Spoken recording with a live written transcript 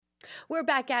We're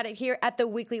back at it here at the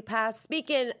Weekly Pass,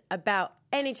 speaking about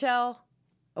NHL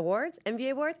awards,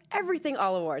 NBA awards, everything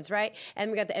all awards, right?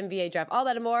 And we got the NBA draft, all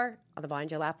that and more on the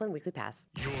BJL Laughlin Weekly Pass.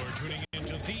 You're tuning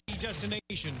into the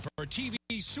destination for TV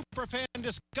superfan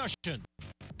discussion,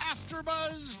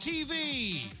 AfterBuzz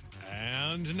TV.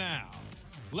 And now,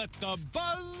 let the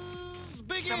buzz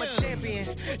begin. I'm a champion.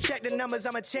 Check the numbers,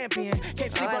 I'm a champion.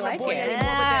 Can't sleep on like the boy it. anymore.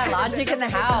 Yeah, But Logic in the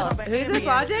house. Who's this,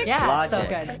 Logic? Yeah,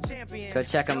 Logic. so good. Go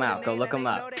check them out. Go look them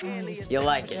up. You'll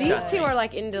like it. These trust two me. are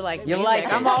like into like You music. like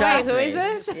it, I'm all, trust wait, who me.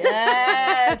 is this?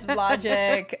 Yes,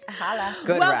 Logic. Holla.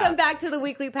 Good Welcome rap. back to the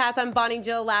Weekly Pass. I'm Bonnie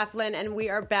Jill Laughlin, and we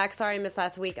are back. Sorry I missed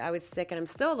last week. I was sick, and I'm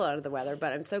still a little under the weather,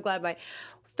 but I'm so glad my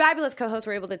fabulous co-hosts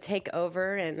were able to take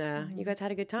over, and you guys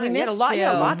had a good time. We You had a missed lot, you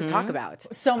had a you. lot to talk about.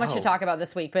 So much to talk about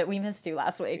this week, but we missed you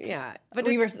last week. Yeah, but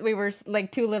we were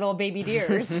like two little baby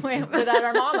deers without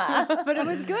our mama. but it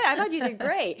was good. I thought you did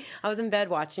great. I was in bed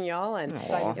watching y'all, and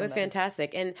it was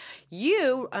fantastic. And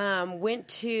you went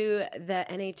to the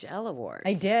NHL awards.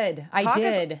 I did. Talk I us,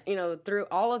 did. through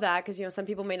all of that, because some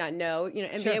people may not know.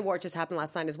 NBA awards just happened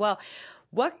last night as well.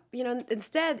 What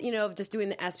instead of just doing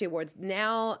the ESPY awards,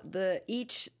 now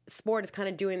each sport is kind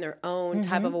of doing their own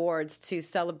type of awards to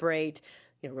celebrate.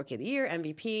 Rookie of the Year,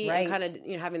 MVP, Right. and kind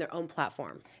of having their own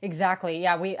platform. Exactly.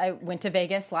 Yeah, I went to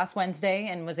Vegas last Wednesday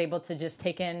and was able to just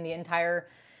take in the entire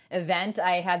event.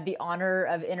 I had the honor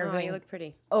of interviewing. Oh, you look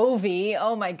pretty. Ovi.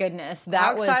 Oh my goodness,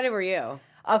 How excited were you?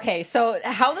 Okay, so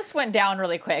how this went down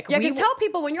really quick. Yeah, because tell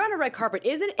people when you're on a red carpet,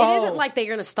 it isn't like they're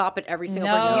going to stop at every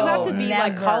single person. You have to be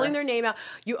like never. calling their name out.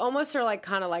 You almost are like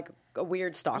kind of like a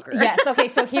weird stalker. Yes. Okay.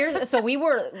 So we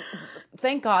were,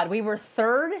 thank God, we were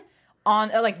third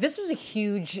on. This was a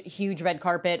huge red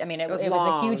carpet. I mean, it was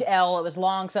a huge L. It was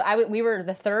long. So we were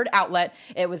the third outlet.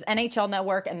 It was NHL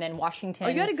Network and then Washington. Oh,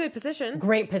 you had a good position.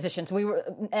 Great position. So we were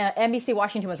NBC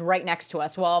Washington was right next to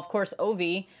us. Well, of course,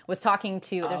 Ovi was talking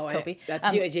to. There's Kobe.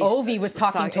 Ovi was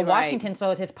talking to Washington.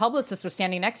 So his publicist was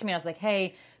standing next to me. I was like,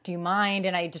 "Hey, do you mind?"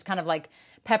 And I just kind of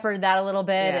peppered that a little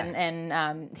bit,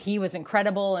 and he was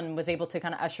incredible and was able to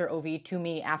kind of usher Ovi to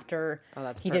me after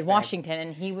he did Washington,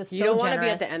 and he was so You don't want to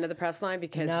generous. be at the end of the press line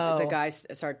because the guys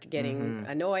start getting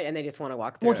annoyed and they just want to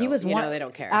walk through. Well, he was they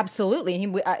don't care.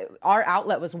 Absolutely. Our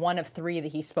outlet was one of three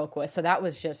that he spoke with, so that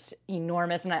was just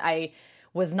enormous, and I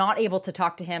was not able to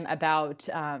talk to him about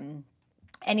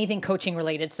anything coaching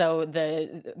related. So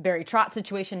the Barry Trotz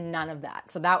situation, none of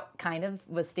that. So that kind of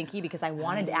was stinky because I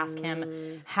wanted to ask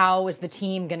him, how is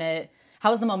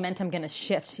the momentum going to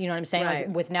shift? You know what I'm saying? Right.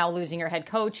 With now losing your head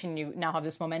coach and you now have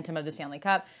this momentum of the Stanley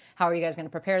Cup, how are you guys going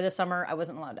to prepare this summer? I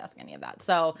wasn't allowed to ask any of that.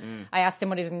 So I asked him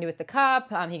what he was going to do with the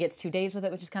cup. He gets 2 days with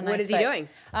it, which is kind of nice. What is he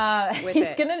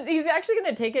doing? He's actually going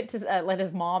to take it to let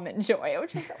his mom enjoy it,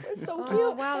 which I thought was so cute.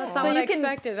 Oh, wow, that's not what I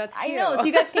expected. That's cute. I know. So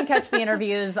you guys can catch the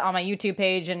interviews on my YouTube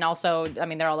page, and also,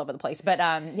 they're all over the place. But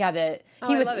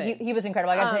he was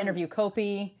incredible. I got to interview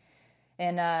Kopi.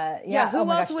 And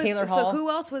Taylor Hall. So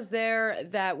who else was there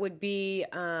that would be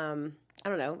I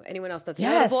don't know, anyone else that's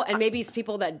notable, and maybe it's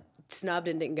people that snubbed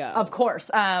and didn't go. Of course.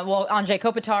 Andrei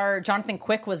Kopitar, Jonathan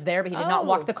Quick was there, but he did not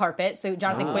walk the carpet. So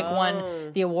Jonathan Quick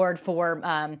won the award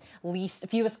for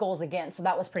fewest goals against. So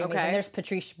that was pretty amazing. There's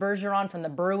Patrice Bergeron from the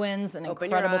Bruins, an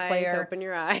incredible player. Open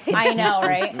your eyes. I know,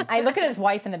 right? I look at his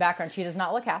wife in the background. She does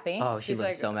not look happy. Oh, she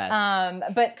looks so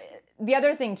mad. But the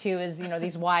other thing, too, is,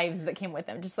 these wives that came with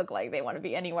him just look like they want to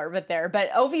be anywhere but there.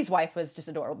 But Ovi's wife was just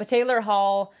adorable. But Taylor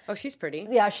Hall... Oh, she's pretty.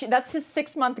 Yeah, that's his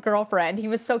 6-month girlfriend. He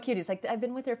was so cute. He's like, I've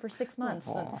been with her for 6 months.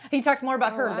 And he talked more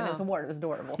about her than his award. It was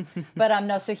adorable.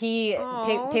 But, so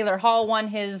Taylor Hall won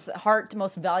his Hart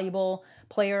Most Valuable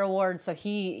Player Award. So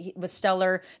he was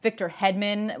stellar. Victor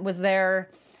Hedman was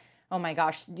there. Oh my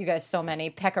gosh, you guys, so many.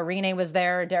 Pekka Rinne was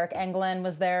there. Derek Engelland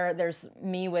was there. There's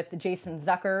me with Jason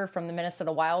Zucker from the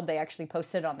Minnesota Wild. They actually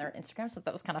posted on their Instagram, so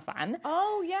that was kind of fun.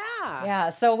 Oh, yeah. Yeah,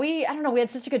 so we had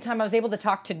such a good time. I was able to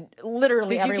talk to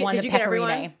literally everyone. Did you get everyone?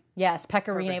 Rinne. Yes,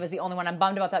 Pekka Rinne was the only one. I'm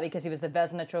bummed about that because he was the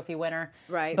Vezina Trophy winner.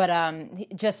 Right. But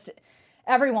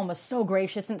everyone was so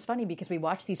gracious. And it's funny because we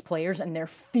watch these players and they're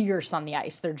fierce on the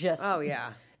ice. They're just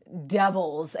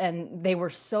devils. And they were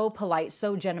so polite,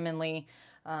 so genuinely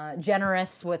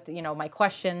generous with my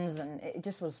questions, and it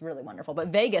just was really wonderful. But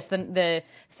Vegas, the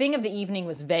thing of the evening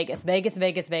was Vegas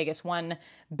won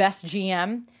Best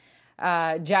GM.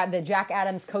 The Jack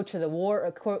Adams Coach of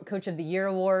the Year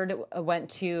award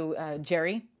went to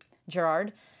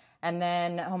Gerard. And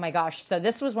then, oh my gosh, so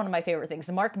this was one of my favorite things.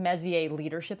 The Marc Messier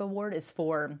Leadership Award is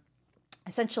for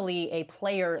essentially a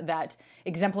player that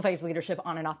exemplifies leadership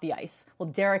on and off the ice. Well,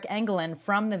 Derek Engelland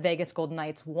from the Vegas Golden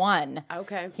Knights won.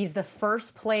 Okay. He's the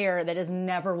first player that has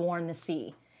never worn the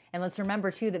C. And let's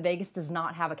remember, too, that Vegas does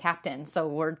not have a captain. So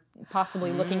we're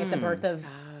possibly looking at the birth of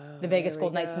the Vegas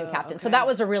Golden Knights' new captain. Okay. So that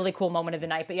was a really cool moment of the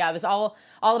night. But yeah, it was all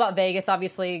about Vegas,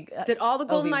 obviously. Did all the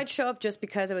Golden Knights show up just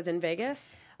because it was in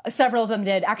Vegas? Several of them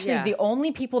did. Actually, the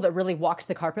only people that really walked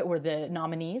the carpet were the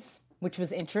nominees, which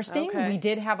was interesting. Okay. We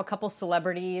did have a couple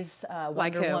celebrities,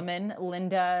 Wonder Woman,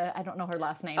 Linda, I don't know her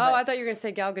last name. Oh, I thought you were going to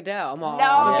say Gal Gadot. I'm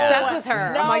obsessed with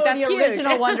her. No, I'm like, that's the huge.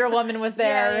 original Wonder Woman was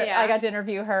there. I got to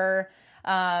interview her.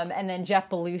 And then Jeff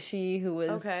Belushi, who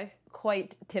was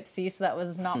quite tipsy, so that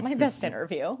was not my best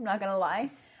interview. I'm not going to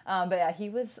lie. But yeah, he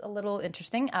was a little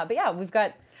interesting. But yeah, we've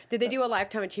got... Did they do a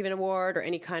Lifetime Achievement Award or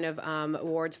any kind of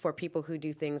awards for people who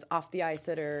do things off the ice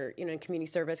that are, in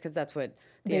community service? Because that's what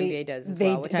the NBA does as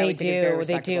well, which I always think is very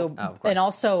respectable. They do. Oh, and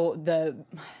also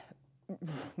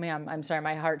man, I'm sorry,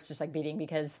 my heart's just like beating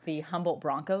because the Humboldt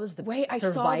Broncos,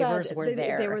 survivors were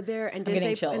there. They were there, and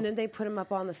then they put them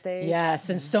up on the stage. Yes,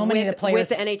 and so many of the players with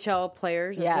the NHL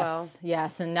players as well.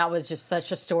 Yes, and that was just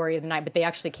such a story of the night. But they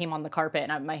actually came on the carpet,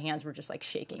 and my hands were just like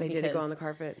shaking. They did go on the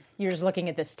carpet. You're just looking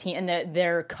at this team, and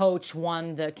their coach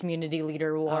won the Community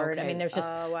Leader Award. Okay. I mean, there's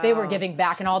just they were giving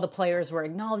back, and all the players were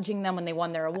acknowledging them when they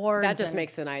won their awards. That just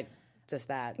makes the night. Just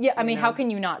that. Yeah, I mean, how can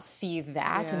you not see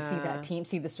that and see that team,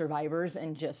 see the survivors,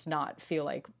 and just not feel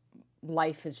like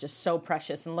life is just so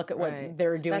precious and look at what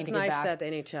they're doing to give back. That's nice that the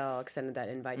NHL extended that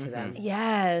invite to them.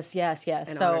 Yes.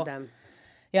 And honored them.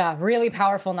 Yeah, really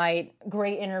powerful night.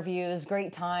 Great interviews,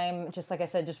 great time. Just like I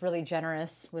said, just really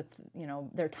generous with,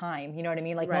 their time. You know what I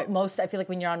mean? Like most, I feel like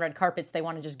when you're on red carpets, they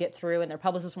want to just get through, and their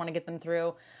publicists want to get them through.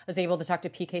 I was able to talk to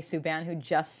PK Subban, who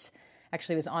just...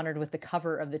 actually was honored with the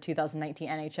cover of the 2019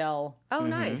 NHL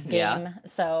game. Yeah.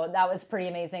 So that was pretty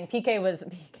amazing. PK was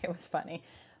funny.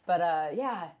 But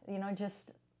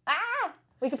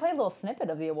we could play a little snippet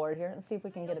of the award here and see if we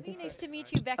can get a piece. Nice to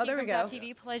meet you, Becky. There we go.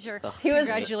 TV, pleasure.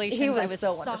 Congratulations. He was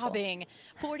so sobbing.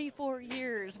 44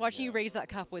 years. Watching you raise that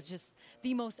cup was just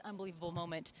the most unbelievable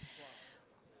moment.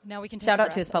 Now we can take shout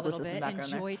out to his publicist in the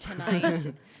background. Enjoy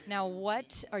tonight. Now,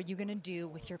 what are you going to do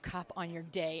with your cup on your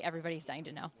day? Everybody's dying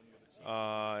to know.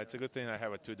 It's a good thing I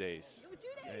have 2 days.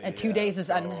 And 2 days is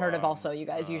unheard of also, you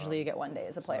guys. Usually you get 1 day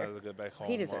as a player. So get back home,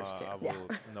 he deserves to. I will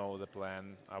know the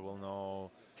plan. I will know.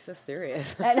 He's so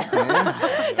serious. That's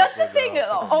the thing.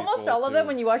 Almost all of them,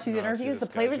 when you watch these interviews, the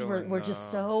players were just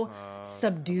so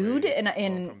subdued.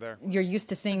 And you're used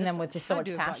to seeing them with just so much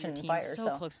passion and fire.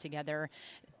 So close together.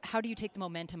 How do you take the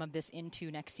momentum of this into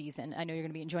next season? I know you're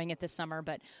going to be enjoying it this summer,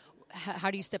 but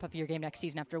how do you step up your game next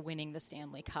season after winning the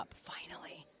Stanley Cup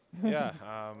finally? Yeah,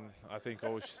 I think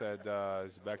Coach said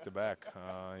it's back-to-back,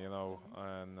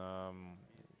 and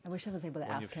I wish I was able to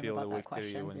ask him about that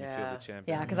question.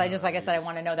 Yeah, because like I said, I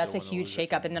want to know. That's a huge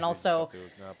shakeup. And then also,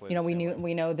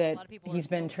 we know that he's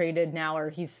been traded now, or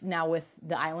he's now with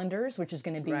the Islanders, which is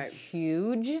going to be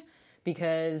huge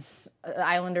because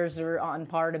Islanders are on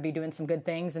par to be doing some good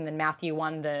things. And then Matthew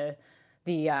won the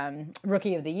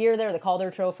Rookie of the Year there, the Calder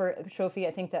Trophy.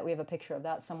 I think that we have a picture of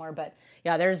that somewhere. But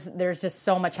yeah, there's just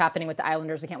so much happening with the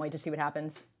Islanders. I can't wait to see what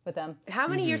happens with them. How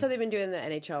many years have they been doing the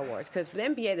NHL awards? Because for the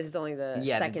NBA, this is only the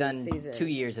second season. 2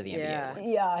 years of the NBA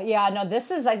awards. Yeah. No,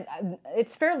 this is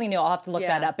it's fairly new. I'll have to look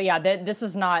that up. But yeah, this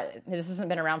hasn't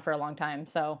been around for a long time.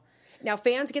 So. Now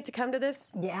fans get to come to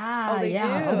this? Yeah, they do.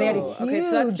 So they had a huge... Okay,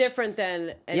 so that's different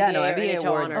than NBA or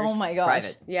NHL honors. Oh my gosh.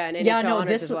 Private. Yeah, and NHL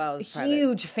honors as well as private.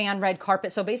 Huge fan red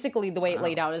carpet. So basically the way it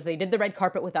laid out is they did the red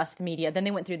carpet with us, the media. Then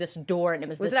they went through this door and it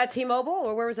was it at T-Mobile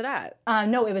or where was it at?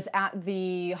 No, it was at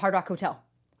the Hard Rock Hotel.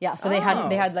 Yeah, so they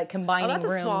had like combining rooms. Oh,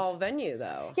 that's a small venue,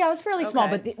 though. Yeah, it was fairly small,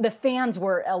 but the fans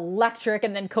were electric.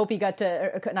 And then Ovi got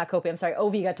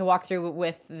to walk through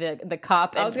with the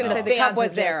cup. I was going to say the cup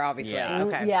was there, obviously. Yeah.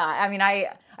 Okay. Yeah, I mean,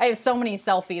 I have so many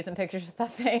selfies and pictures of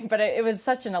that thing, but it was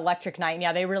such an electric night. And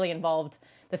yeah, they really involved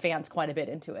the fans quite a bit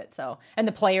into it. So, and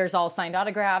the players all signed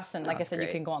autographs, and like I said, great.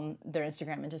 You can go on their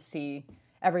Instagram and just see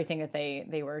everything that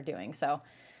they were doing. So.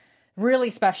 Really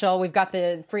special. We've got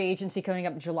the free agency coming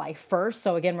up July 1st.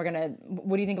 So, again,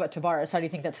 what do you think about Tavares? How do you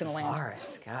think that's going to land?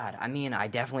 Tavares, God. I mean, I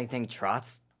definitely think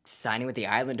Trotz signing with the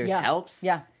Islanders helps.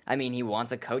 Yeah. I mean, he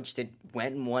wants a coach that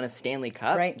went and won a Stanley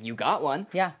Cup. Right. You got one.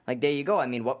 Yeah. Like, there you go. I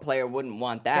mean, what player wouldn't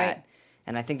want that? Right.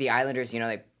 And I think the Islanders,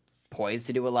 they poised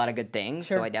to do a lot of good things.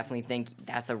 Sure. So I definitely think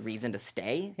that's a reason to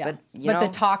stay. Yeah. But the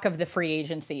talk of the free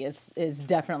agency is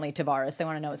definitely Tavares. They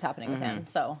want to know what's happening with him.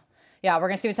 So... yeah, we're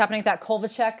going to see what's happening with that.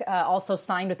 Kovalchuk also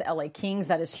signed with the LA Kings.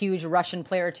 That is huge. Russian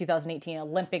player, 2018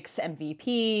 Olympics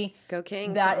MVP. Go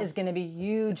Kings. That is going to be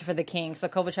huge for the Kings. So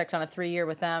Kovalchuk's on a 3-year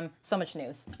with them. So much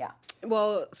news. Yeah.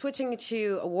 Well, switching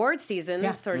to award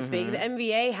season, so to speak, the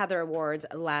NBA had their awards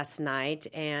last night,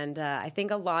 and I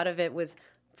think a lot of it was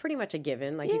pretty much a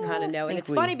given. Like, you kind of know. And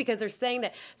it's funny because they're saying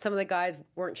that some of the guys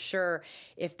weren't sure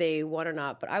if they won or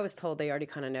not, but I was told they already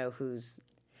kind of know who's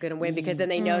going to win because then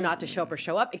they know not to show up or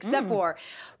show up, except for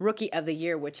Rookie of the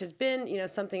Year, which has been,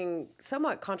 something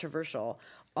somewhat controversial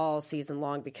all season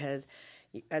long because,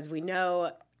 as we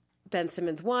know, Ben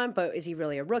Simmons won, but is he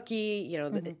really a rookie?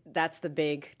 That's the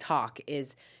big talk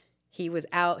is he was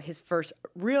out his first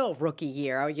real rookie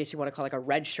year. I guess you want to call it like a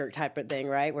red shirt type of thing,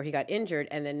 right? Where he got injured,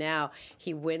 and then now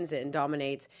he wins it and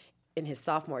dominates in his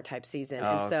sophomore type season.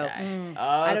 And so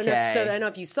I don't know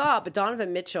if you saw it, but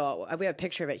Donovan Mitchell, we have a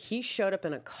picture of it. He showed up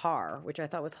in a car, which I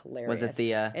thought was hilarious. Was it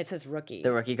it says rookie.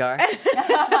 The rookie car?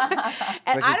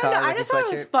 And I don't know. I just thought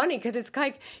it was funny because it's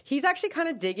like he's actually kind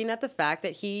of digging at the fact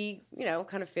that he,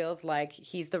 kind of feels like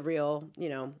he's the real,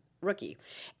 rookie.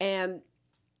 And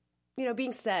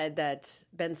being said that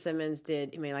Ben Simmons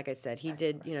did, like I said, he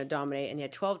did, dominate, and he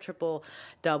had 12 triple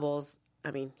doubles. I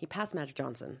mean, he passed Magic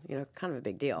Johnson, kind of a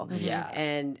big deal. Yeah.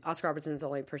 And Oscar Robertson's the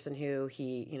only person who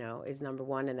he, is number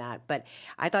one in that. But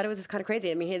I thought it was just kind of crazy.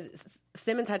 I mean,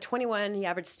 Simmons had 21. He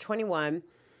averaged 21,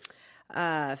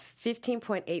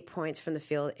 15.8 points from the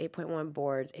field, 8.1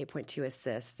 boards, 8.2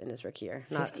 assists in his rookie year.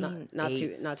 Not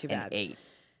too bad. 8,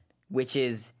 which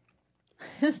is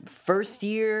first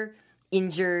year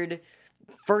injured,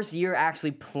 first year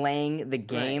actually playing the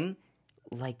game.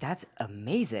 Right. Like, that's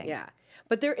amazing. Yeah.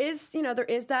 But there is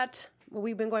that. Well,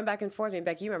 we've been going back and forth. I mean,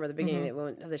 Becky, you remember the beginning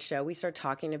of the show, we started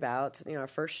talking about, our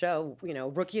first show,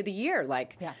 Rookie of the Year,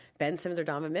 like Ben Simmons or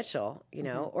Donovan Mitchell,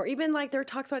 or even like there were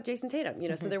talks about Jason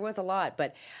Tatum, so there was a lot.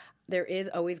 But there is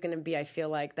always going to be, I feel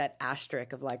like, that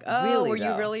asterisk of like, oh, really, were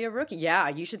you really a rookie? Yeah,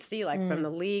 you should see, like, from the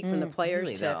league, from the players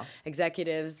really, to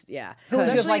executives. Yeah. Who would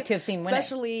you have liked to have seen win?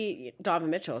 Especially Donovan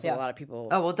Mitchell, is a lot of people.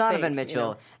 Oh, well, Donovan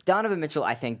Mitchell. Donovan Mitchell,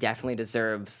 I think, definitely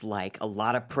deserves, like, a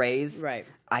lot of praise. Right.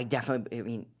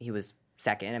 He was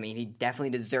second. I mean, he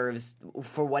definitely deserves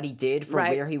for what he did, for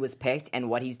where he was picked, and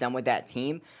what he's done with that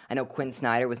team. I know Quinn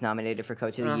Snyder was nominated for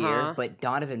Coach of the Year, but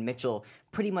Donovan Mitchell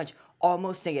pretty much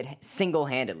almost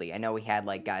single-handedly. I know he had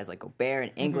like guys like Gobert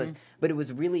and Ingles, but it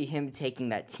was really him taking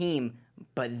that team.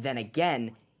 But then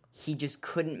again, he just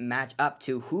couldn't match up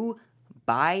to who,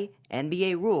 by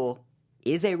NBA rule,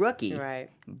 is a rookie. Right.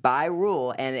 By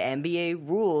rule, and NBA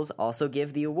rules also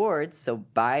give the awards, so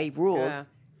by rules,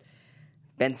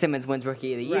 Ben Simmons wins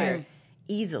Rookie of the Year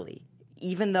easily.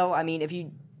 Even though, I mean,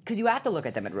 because you have to look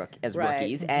at them as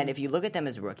rookies, and if you look at them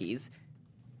as rookies,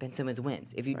 Ben Simmons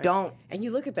wins. If you don't, and you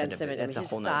look at Ben Simmons, his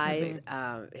size,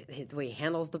 the way he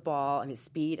handles the ball, and his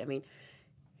speed. I mean,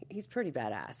 he's pretty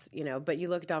badass, But you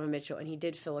look at Donovan Mitchell, and he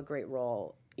did fill a great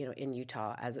role, in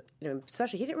Utah as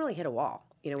especially he didn't really hit a wall,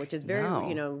 which is very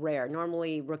rare.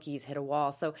 Normally rookies hit a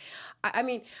wall. So, I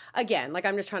mean, again, like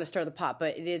I'm just trying to stir the pot,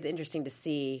 but it is interesting to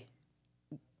see.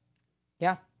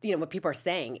 Yeah. What people are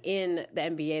saying in the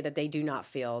NBA that they do not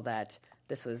feel that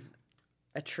this was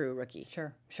a true rookie.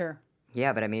 Sure.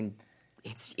 Yeah, but I mean,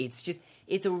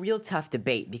 it's a real tough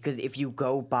debate because if you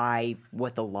go by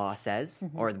what the law says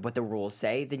or what the rules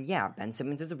say, then yeah, Ben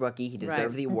Simmons is a rookie. He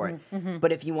deserved the award.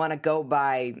 But if you want to go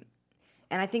by,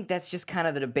 and I think that's just kind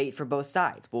of the debate for both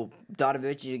sides. Well, Donovan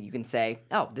Mitchell, you can say,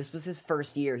 oh, this was his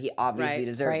first year. He obviously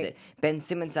deserves it. Ben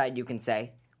Simmons' side, you can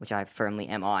say, which I firmly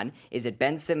am on, is that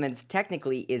Ben Simmons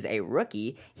technically is a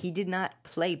rookie. He did not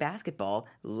play basketball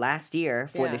last year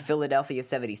for the Philadelphia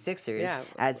 76ers,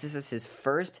 as this is his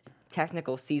first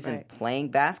technical season playing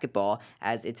basketball,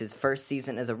 as it's his first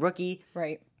season as a rookie.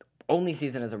 Right. Only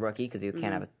season as a rookie, because you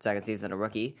can't have a second season as a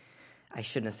rookie. I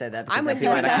shouldn't have said that because if you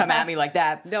want to come at me like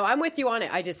that. No, I'm with you on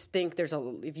it. I just think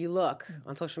if you look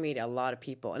on social media, a lot of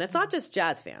people, and it's not just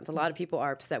Jazz fans, a lot of people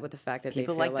are upset with the fact that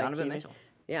people they feel like Donovan Mitchell.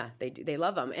 Yeah, they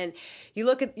love him. And you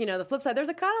look at, the flip side, there's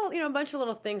a kind of, a bunch of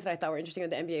little things that I thought were interesting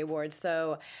with the NBA awards.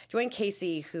 So Dwayne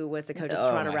Casey, who was the coach of the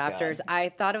Toronto Raptors, I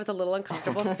thought it was a little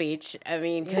uncomfortable speech. I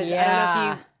mean, because I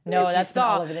don't know if you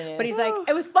saw, all over the news. But he's like,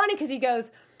 it was funny because he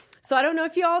goes, so I don't know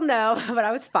if you all know, but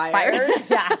I was fired.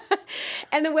 Yeah.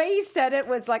 And the way he said it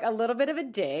was like a little bit of a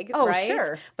dig, right?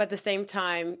 Sure. But at the same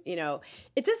time,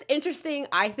 it's just interesting,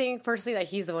 I think, personally, that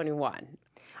he's the one who won.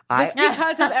 Just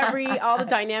because of all the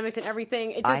dynamics and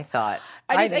everything. It just, I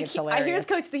think it's hilarious. I hear his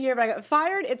coach of the year, but I got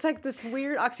fired. It's like this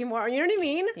weird oxymoron. You know what I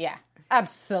mean? Yeah,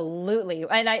 absolutely.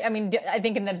 And I mean, I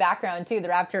think in the background too, the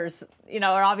Raptors,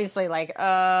 are obviously like,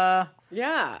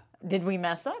 yeah. Did we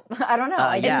mess up? I don't know.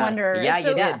 I just wonder. Yeah,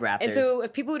 you did, Raptors. And so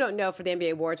if people who don't know, for the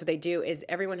NBA awards, what they do is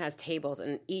everyone has tables,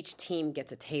 and each team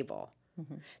gets a table.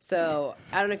 So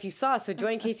I don't know if you saw. So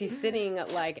Dwayne Casey's sitting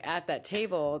like at that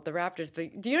table at the Raptors.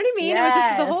 But do you know what I mean? Yes. It was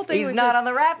just the whole thing. He's not on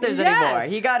the Raptors anymore.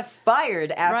 He got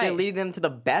fired after Right. leading them to the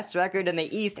best record in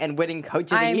the East and winning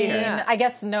Coach of the Year. I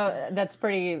guess that's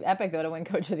pretty epic though to win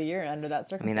Coach of the Year under that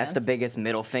circumstance. I mean, that's the biggest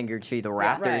middle finger to the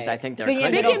Raptors. right. I think they're Speaking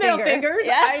Speaking of middle finger. fingers,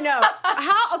 Yeah. I know.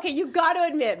 How? Okay, you got to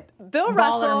admit, Bill Baller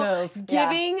Russell move. Yeah.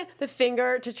 giving the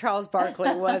finger to Charles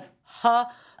Barkley was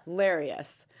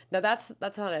hilarious. Now that's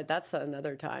not it. That's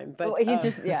another time. But Well, he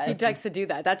likes to do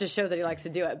that. That just shows that he likes to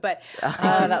do it. But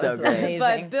that so was great. amazing.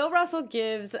 but Bill Russell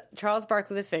gives Charles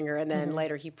Barkley the finger, and then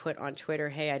later he put on Twitter,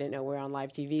 "Hey, I didn't know we're on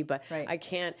live TV, but Right. I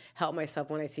can't help myself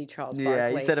when I see Charles Yeah,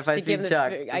 Barkley." he said, "If I to see give him the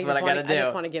Chuck, fi- that's what I gotta I just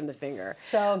do." want to give him the finger.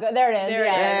 so good. There it is. There it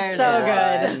yeah, is.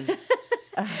 so good.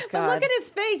 But God. look at his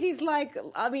face. He's like,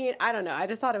 I mean, I don't know. I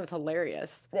just thought it was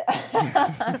hilarious.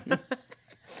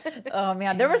 Oh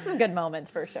man, there were some good moments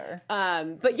for sure.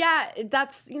 But yeah,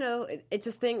 that's, it's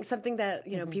just something that,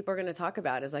 people are going to talk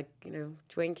about is like,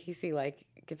 Dwayne Casey, like,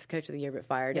 gets Coach of the Year but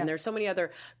fired. Yeah. And there's so many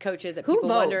other coaches that Who people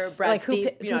wonder. votes? Brad, Like, who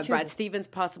chooses? Brad Stevens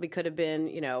possibly could have been,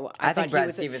 I think thought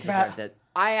Brad Stevens deserved it.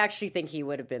 I actually think he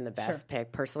would have been the best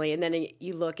pick personally. And then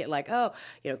you look at like,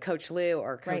 Coach Lou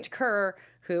or Coach Right. Kerr,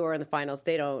 who are in the finals,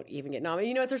 they don't even get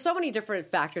nominated. There's so many different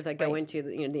factors that go into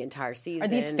the entire season. Are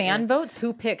these fan votes?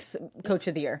 Who picks Coach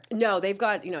of the Year? No, they've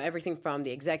got everything from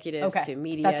the executives to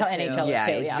media. That's how to, NHL is Yeah,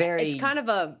 too. it's very It's kind of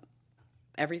a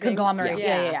everything conglomerate.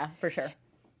 Yeah, for sure.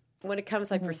 When it comes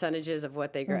like percentages of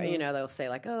what they grow, they'll say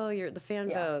like, "Oh, you're the fan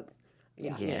vote."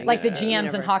 Yeah. Like the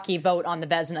GMs in hockey vote on the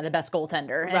Vezina, the best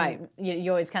goaltender. And Right. You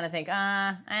always kind of think,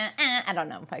 I don't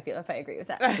know if I agree with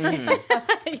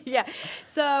that. Yeah.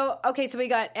 So we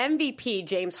got MVP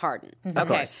James Harden.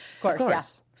 Okay. Of course, yeah.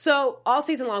 So all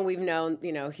season long we've known,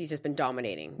 he's just been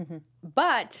dominating.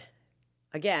 But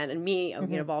again, and me,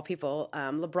 of all people,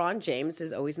 LeBron James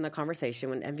is always in the conversation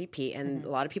when MVP, and a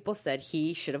lot of people said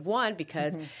he should have won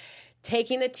because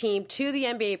taking the team to the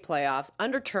NBA playoffs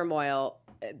under turmoil,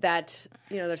 that,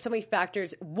 there's so many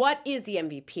factors. What is the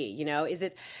MVP? Is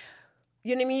it,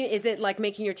 you know what I mean? Is it like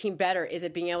making your team better? Is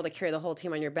it being able to carry the whole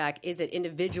team on your back? Is it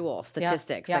individual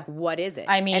statistics? Yeah. Like, what is it?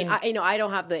 I mean, and I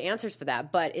don't have the answers for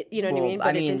that, but you know what I mean?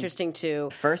 But it's interesting to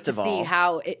see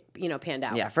how it, panned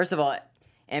out. Yeah, first of all,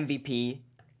 MVP,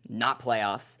 not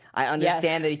playoffs. I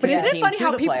understand that he took But the isn't it team funny to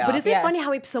how the people? playoffs. But isn't it funny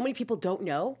how so many people don't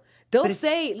know? They'll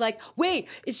say like, "Wait,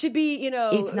 it should be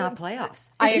It's not playoffs.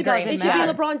 It should agree. be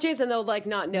LeBron James," and they'll like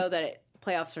not know that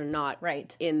playoffs are not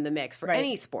Right. in the mix for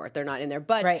any sport. They're not in there,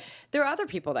 but there are other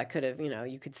people that could have.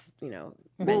 You could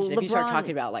mention if you start LeBron-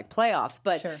 talking about like playoffs,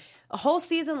 but Sure. a whole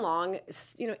season long,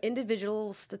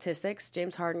 individual statistics.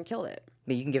 James Harden killed it.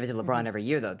 But you can give it to LeBron every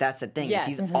year, though. That's the thing. Yes.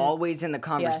 He's always in the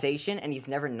conversation, and he's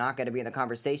never not going to be in the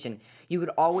conversation.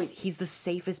 He's the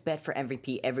safest bet for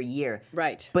MVP every year.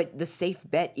 Right. But the safe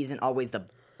bet isn't always the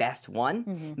best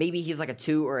one. Maybe he's like a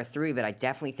 2 or a 3, but I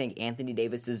definitely think Anthony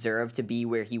Davis deserved to be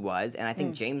where he was, and I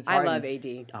think James Harden... I love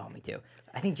AD. Oh, me too.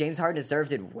 I think James Harden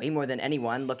deserves it way more than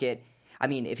anyone.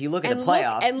 If you look at the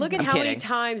playoffs... Look at I'm how many kidding.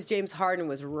 times James Harden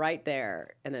was right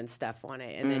there, and then Steph won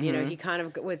it, and then he kind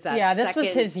of was that. Yeah, this second,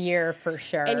 was his year for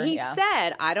sure. And he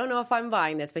said, I don't know if I'm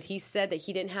buying this, but he said that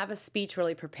he didn't have a speech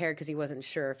really prepared because he wasn't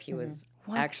sure if he was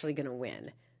actually going to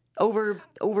win. Over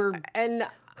And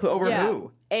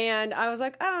who? And I was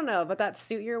like, I don't know, but that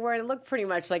suit you're wearing, it looked pretty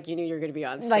much like you knew you were going to be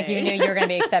on stage. Like you knew you were going to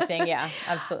be accepting. Yeah,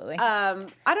 absolutely. I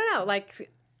don't know,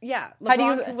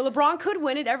 LeBron could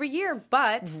win it every year,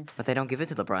 but But they don't give it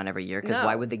to LeBron every year, because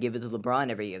why would they give it to LeBron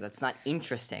every year? That's not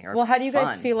interesting or Well, how do you guys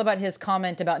fun. feel about his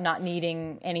comment about not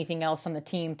needing anything else on the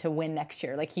team to win next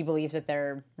year? Like he believes that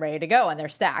they're ready to go and they're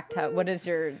stacked. What is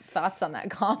your thoughts on that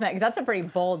comment? 'Cause that's a pretty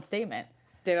bold statement.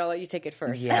 David, I'll let you take it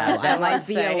first. Yeah, I that want might to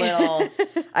be say. a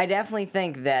little... I definitely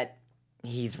think that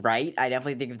he's right. I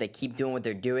definitely think if they keep doing what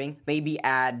they're doing, maybe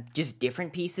add just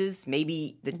different pieces.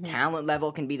 Maybe the talent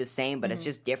level can be the same, but it's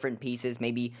just different pieces.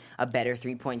 Maybe a better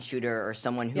three-point shooter or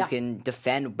someone who can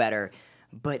defend better.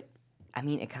 But,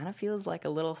 it kind of feels like a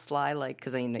little sly,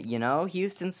 because,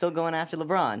 Houston's still going after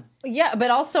LeBron. Yeah,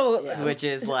 but also... Which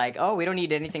is like, oh, we don't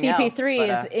need anything else.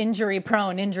 CP3 is injury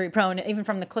prone, even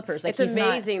from the Clippers. Like, It's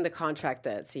amazing the contract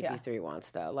that CP3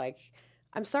 wants, though. Like,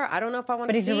 I'm sorry, I don't know if I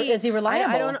want to see. Is he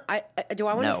reliable? Do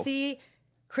I want to No. see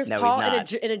Chris No, Paul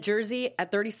he's in a jersey at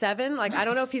 37? Like, I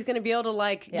don't know if he's going to be able to, you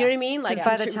know what I mean? Like,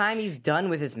 By the time he's done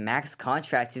with his max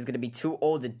contract, he's going to be too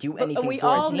old to do anything and we for a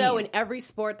all team. know in every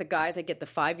sport the guys that get the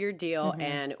 5-year deal,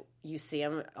 and you see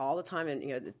them all the time, and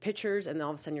the pitchers, and then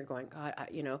all of a sudden you're going, God,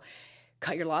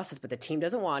 cut your losses, but the team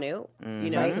doesn't want to,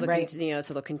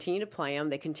 so they'll continue to play them.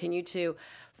 They continue to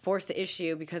force the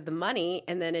issue because the money,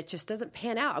 and then it just doesn't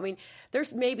pan out. I mean,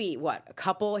 there's maybe a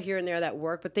couple here and there that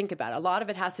work, but think about it. A lot of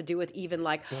it has to do with even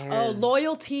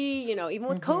loyalty, even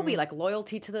with Kobe, like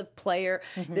loyalty to the player.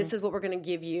 This is what we're going to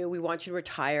give you. We want you to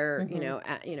retire,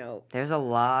 There's a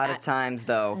lot of times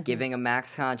though, giving a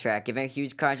max contract, giving a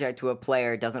huge contract to a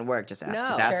player doesn't work. Just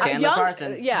ask Chandler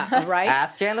Parsons. Yeah, right.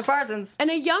 Ask Chandler Parsons. And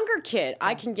a younger kid,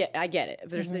 I get it. If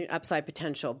there's the upside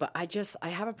potential, but I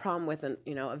have a problem with a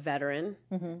veteran,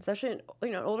 especially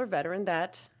an older veteran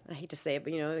that, I hate to say it,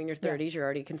 but in your 30s, you're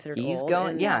already considered old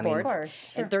in sports. Of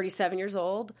course, sure. And 37 years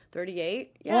old,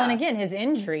 38. Yeah. Well, and again, his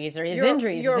injuries.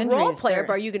 You're a role player,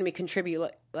 but are you going to be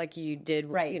contribute like you did,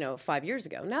 5 years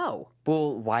ago? No.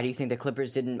 Well, why do you think the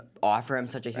Clippers didn't offer him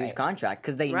such a huge contract?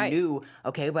 Because they knew,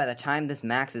 okay, by the time this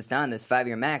max is done, this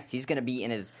 5-year max, he's going to be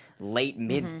in his late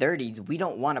mid-30s. We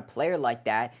don't want a player like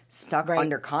that stuck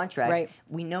under contract. Right.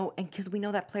 We know, and because we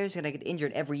know that player's going to get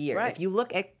injured every year. Right. If you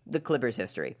look at the Clippers'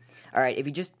 history, all right, if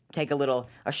you just take a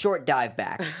short dive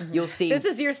back, you'll see. This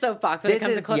is your soapbox when it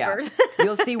comes to Clippers. Yeah,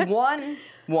 you'll see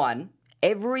one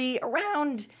every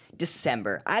around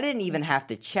December. I didn't even have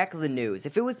to check the news.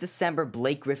 If it was December,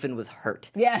 Blake Griffin was hurt.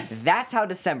 Yes. That's how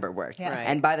December worked. Yeah. Right.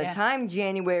 And by the time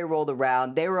January rolled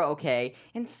around, they were okay.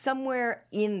 And somewhere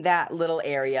in that little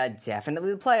area,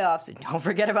 definitely the playoffs. Don't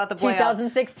forget about the playoffs.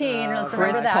 2016. Let's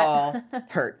remember Chris that. Paul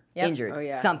hurt,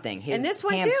 injured, something. His And this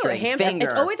one hamstring, too, finger,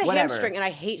 it's always a whatever. hamstring, and I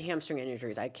hate hamstring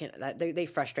injuries. I can't. They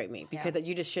frustrate me because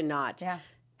you just should not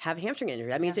have a hamstring injury.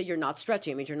 That means that you're not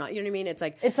stretching. It means you're not. You know what I mean? It's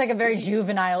like a very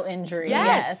juvenile injury.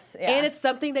 Yes. Yeah. And it's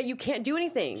something that you can't do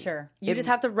anything. Sure. You just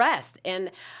have to rest.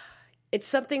 And it's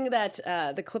something that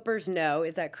the Clippers know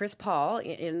is that Chris Paul,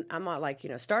 and I'm not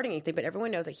starting anything, but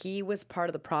everyone knows that he was part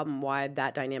of the problem why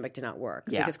that dynamic did not work.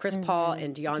 Yeah. Because Chris Paul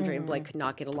and DeAndre and Blake could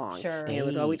not get along. Sure. And it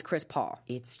was always Chris Paul.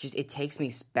 It's just, it takes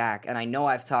me back, and I know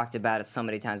I've talked about it so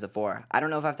many times before. I don't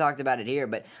know if I've talked about it here,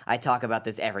 but I talk about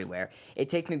this everywhere. It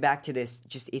takes me back to it's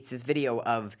this video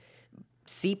of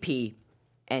CP,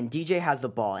 and DJ has the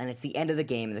ball, and it's the end of the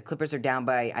game, and the Clippers are down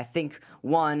by, I think,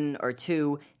 1 or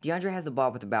 2. DeAndre has the ball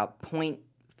with about I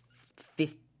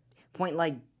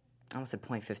almost said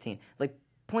 .15.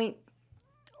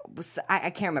 I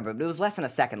can't remember, but it was less than a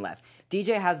second left.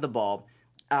 DJ has the ball.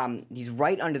 He's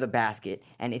right under the basket,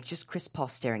 and it's just Chris Paul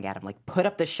staring at him, put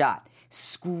up the shot,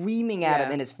 screaming at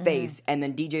him in his face, and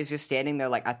then DJ's just standing there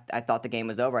I thought the game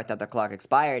was over. I thought the clock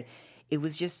expired. It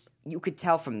was just, you could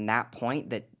tell from that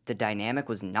point that the dynamic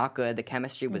was not good, the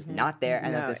chemistry was not there,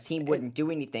 and that this team wouldn't do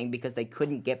anything because they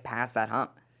couldn't get past that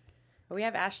hump. We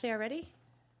have Ashley already?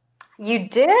 You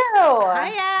do.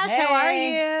 Hi, Ash. Hey. How are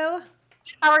you?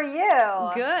 How are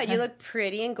you? Good. You look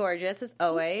pretty and gorgeous as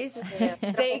always. I have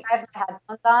my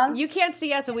headphones on. You can't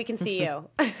see us, but we can see you.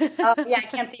 Oh, yeah, I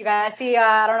can't see you guys. I see,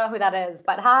 I don't know who that is,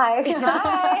 but hi.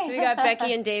 Hi. So we got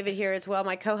Becky and David here as well,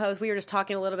 my co-host. We were just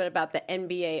talking a little bit about the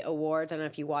NBA awards. I don't know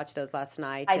if you watched those last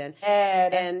night. I did.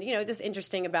 And, just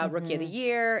interesting about Rookie of the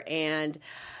Year. And,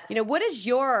 what is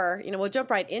your, we'll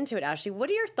jump right into it, Ashley. What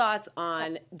are your thoughts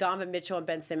on Donovan Mitchell and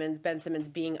Ben Simmons? Ben Simmons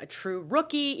being a true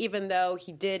rookie, even though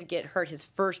he did get hurt his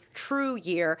first true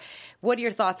year. What are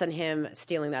your thoughts on him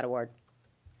stealing that award?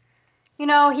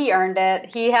 He earned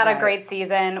it. He had a great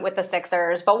season with the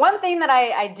Sixers. But one thing that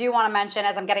I do want to mention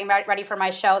as I'm getting ready for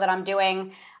my show that I'm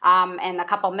doing in a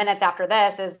couple minutes after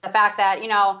this is the fact that,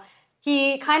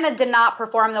 he kind of did not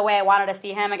perform the way I wanted to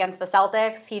see him against the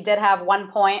Celtics. He did have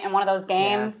 1 point in one of those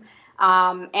games.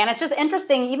 Yeah. And it's just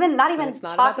interesting, not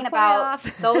talking about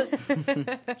those.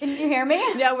 Can you hear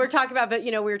me? No, we're talking about,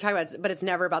 but it's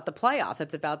never about the playoffs.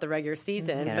 It's about the regular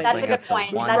season. Yeah, but that's a good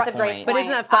point. That's a great point. But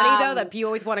isn't that funny, though, that you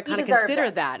always want to kind of consider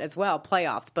that as well,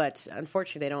 playoffs, but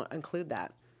unfortunately they don't include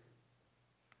that.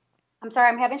 I'm sorry,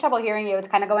 I'm having trouble hearing you. It's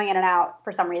kind of going in and out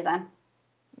for some reason.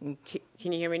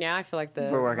 Can you hear me now? I feel like the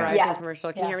Verizon Yes.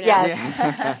 commercial. Can you hear me now?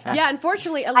 Yes. Yeah,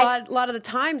 unfortunately, a lot of the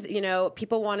times,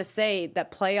 people want to say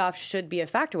that playoffs should be a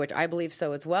factor, which I believe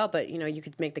so as well. But, you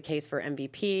could make the case for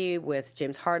MVP with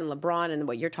James Harden, LeBron, and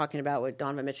what you're talking about with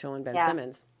Donovan Mitchell and Ben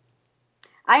Simmons.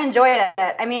 I enjoyed it.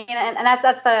 I mean, and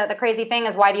that's the crazy thing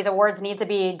is why these awards need to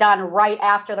be done right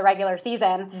after the regular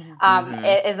season,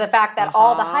 is the fact that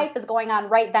all the hype is going on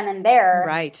right then and there.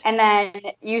 Right. And then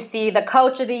you see the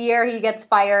coach of the year, he gets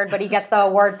fired, but he gets the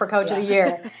award for coach of the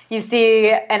year. You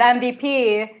see an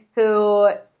MVP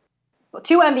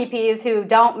two MVPs who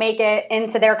don't make it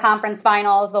into their conference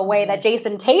finals the way that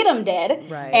Jason Tatum did.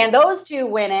 Right. And those two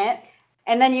win it.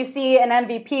 And then you see an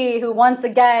MVP who once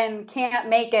again can't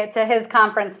make it to his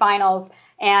conference finals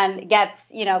and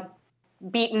gets,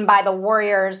 beaten by the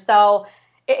Warriors. So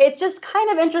it's just kind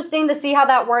of interesting to see how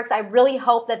that works. I really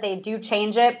hope that they do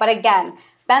change it. But again,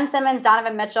 Ben Simmons,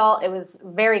 Donovan Mitchell, it was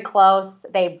very close.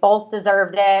 They both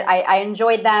deserved it. I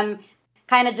enjoyed them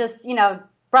kind of just,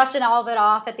 brushing all of it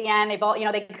off at the end. They both,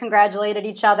 they congratulated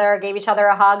each other, gave each other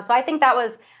a hug. So I think that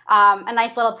was a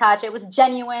nice little touch. It was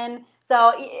genuine.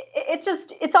 So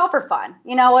it's all for fun.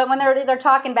 When they're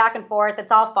talking back and forth,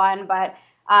 it's all fun. But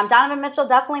Donovan Mitchell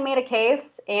definitely made a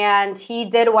case, and he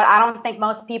did what I don't think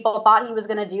most people thought he was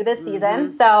going to do this season.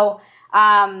 So,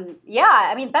 Ben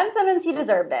Simmons, he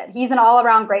deserved it. He's an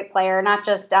all-around great player, not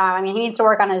just, he needs to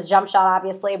work on his jump shot,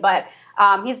 obviously, but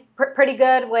he's pretty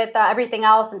good with everything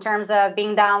else in terms of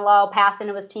being down low, passing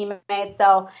to his teammates.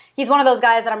 So he's one of those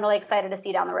guys that I'm really excited to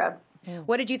see down the road.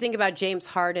 What did you think about James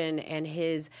Harden and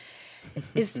his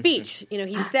speech?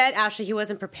 He said, Ashley, he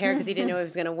wasn't prepared because he didn't know he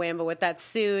was going to win, but with that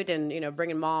suit and,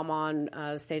 bringing mom on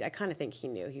stage, I kind of think he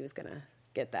knew he was going to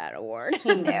get that award.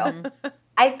 He knew.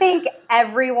 I think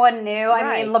everyone knew.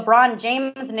 Right. I mean, LeBron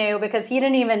James knew because he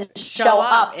didn't even show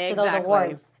up to those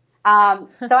awards.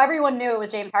 So everyone knew it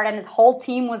was James Harden. His whole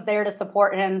team was there to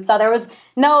support him. So there was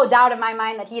no doubt in my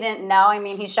mind that he didn't know. I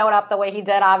mean, he showed up the way he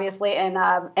did, obviously,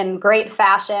 in great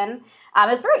fashion. It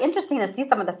was very interesting to see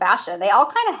some of the fashion. They all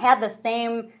kind of had the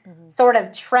same sort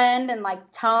of trend and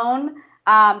tone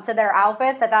to their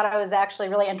outfits. I thought it was actually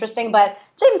really interesting. But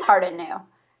James Harden knew.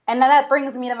 And then that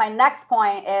brings me to my next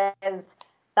point is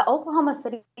the Oklahoma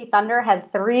City Thunder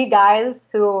had 3 guys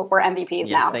who were MVPs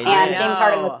now. And James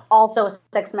Harden was also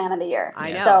 6th man of the year.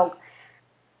 I know. So,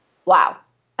 wow.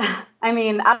 I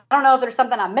mean, I don't know if there's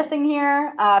something I'm missing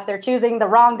here, if they're choosing the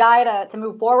wrong guy to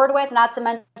move forward with, not to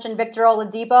mention Victor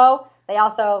Oladipo. They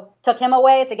also took him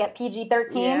away to get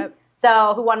PG-13,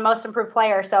 so who won Most Improved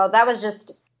Player. So that was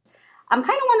just – I'm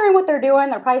kind of wondering what they're doing.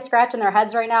 They're probably scratching their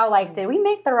heads right now, did we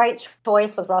make the right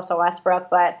choice with Russell Westbrook?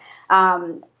 But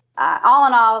all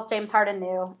in all, James Harden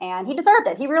knew, and he deserved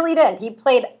it. He really did. He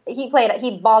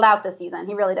balled out this season.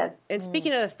 He really did. And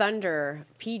speaking of the Thunder,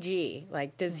 PG,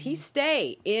 does he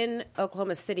stay in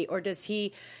Oklahoma City, or does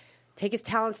he take his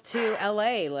talents to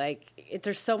LA?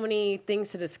 There's so many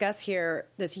things to discuss here.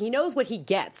 He knows what he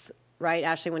gets, right,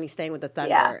 Ashley, when he's staying with the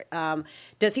Thunder. Yeah.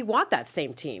 Does he want that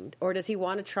same team, or does he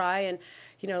want to try and,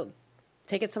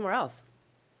 take it somewhere else?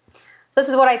 This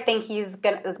is what I think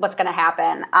what's going to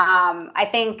happen. I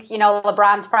think,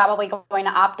 LeBron's probably going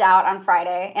to opt out on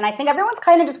Friday. And I think everyone's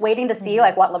kind of just waiting to see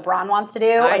what LeBron wants to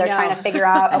do. Or they're trying to figure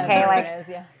out,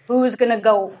 who's going to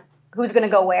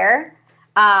go where.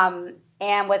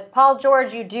 And with Paul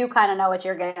George, you do kind of know what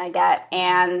you're going to get.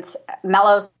 And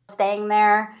Melo's staying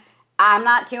there. I'm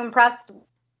not too impressed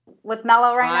with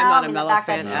Melo right now. I'm not a Melo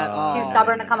fan at all. Too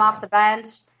stubborn to come off the bench.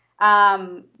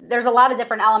 There's a lot of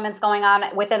different elements going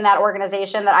on within that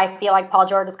organization that I feel like Paul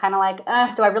George is kind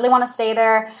of do I really want to stay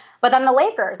there? But then the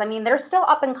Lakers, they're still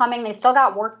up and coming. They still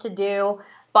got work to do.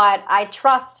 But I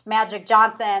trust Magic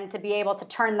Johnson to be able to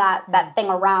turn that thing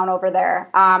around over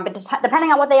there. But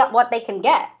depending on what they can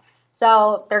get.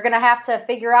 So they're going to have to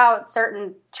figure out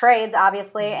certain trades,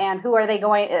 obviously, and who are they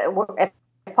going – if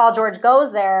Paul George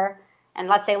goes there – and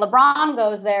let's say LeBron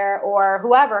goes there or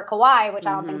whoever, Kawhi, which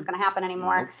I don't think is going to happen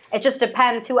anymore. It just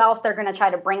depends who else they're going to try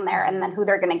to bring there and then who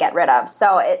they're going to get rid of.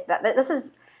 So this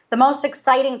is the most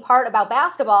exciting part about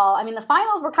basketball. The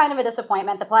finals were kind of a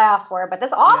disappointment. The playoffs were. But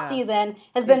this offseason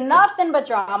has been nothing but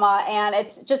drama, and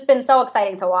it's just been so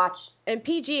exciting to watch. And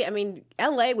PG,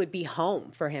 LA would be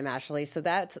home for him, Ashley. So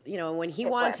that's, when he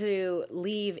wanted to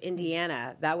leave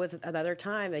Indiana, that was another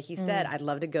time that he said, I'd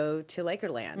love to go to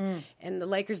Lakerland. And the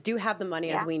Lakers do have the money,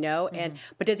 as we know.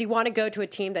 But does he want to go to a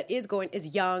team that is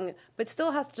young, but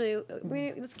still has to,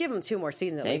 let's give him 2 more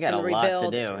seasons at least. They got a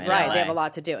lot to do. Right, LA. they have a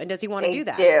lot to do. And does he want to do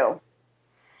that? They do.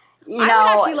 I would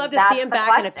actually love to see him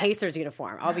back in a Pacers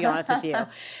uniform. I'll be honest with you.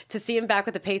 To see him back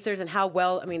with the Pacers and how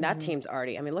well, that team's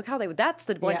already, look how that's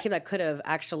the one team that could have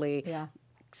actually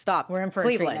stopped We're in for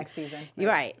Cleveland a treat next season.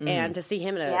 Right. And to see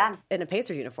him in a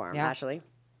Pacers uniform, Ashley.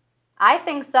 I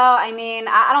think so. I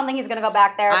don't think he's going to go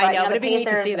back there. I but, know, but the it'd be neat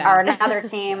to see Pacers that. are another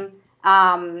team.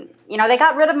 They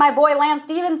got rid of my boy Lance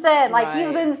Stevenson.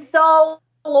 He's been so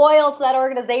loyal to that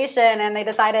organization, and they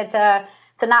decided to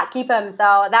not keep him.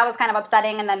 So that was kind of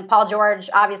upsetting. And then Paul George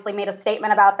obviously made a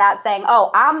statement about that saying,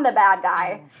 I'm the bad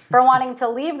guy for wanting to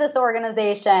leave this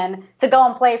organization to go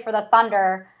and play for the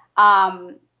Thunder.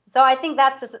 So I think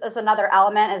that's just another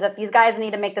element is that these guys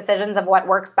need to make decisions of what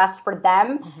works best for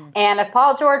them. And if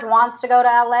Paul George wants to go to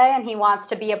LA and he wants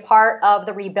to be a part of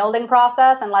the rebuilding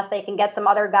process, unless they can get some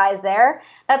other guys there,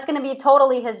 that's going to be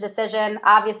totally his decision.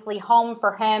 Obviously home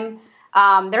for him.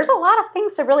 There's a lot of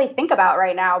things to really think about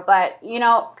right now, but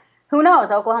who knows?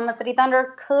 Oklahoma City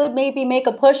Thunder could maybe make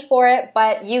a push for it,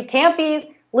 but you can't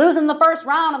be losing the first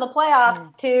round of the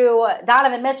playoffs to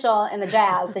Donovan Mitchell and the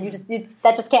Jazz, then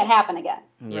that just can't happen again.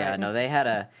 Yeah, no, they had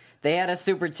a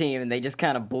super team and they just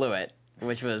kind of blew it,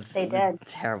 which was a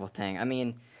terrible thing. I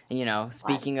mean,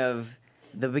 speaking of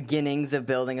the beginnings of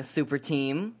building a super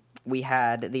team, we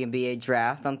had the NBA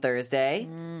draft on Thursday,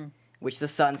 which the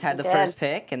Suns had the first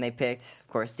pick, and they picked, of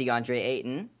course, DeAndre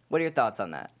Ayton. What are your thoughts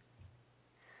on that?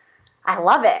 I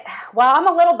love it. Well, I'm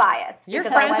a little biased. You're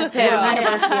friends with him.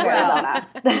 University of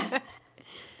Arizona.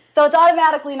 So it's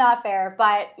automatically not fair.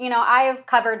 But, I have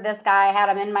covered this guy. I had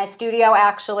him in my studio,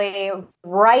 actually,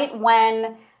 right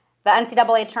when the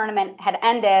NCAA tournament had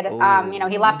ended.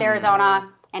 He left Arizona,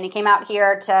 and he came out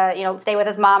here to, stay with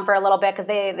his mom for a little bit because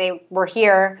they were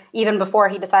here even before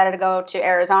he decided to go to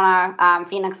Arizona.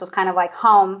 Phoenix was kind of like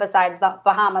home besides the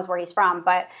Bahamas where he's from.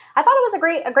 But I thought it was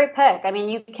a great pick. I mean,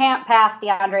 you can't pass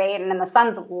DeAndre Ayton, and the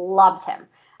Suns loved him.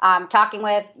 Talking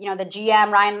with, the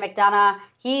GM, Ryan McDonough,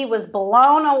 he was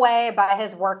blown away by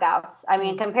his workouts. I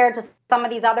mean, compared to some of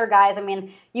these other guys, I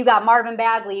mean, you got Marvin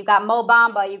Bagley, you got Mo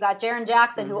Bamba, you got Jaren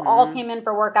Jackson, who all came in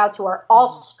for workouts, who are all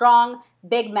strong,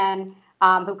 big men.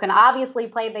 Who can obviously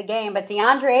play the game. But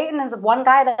DeAndre Ayton is one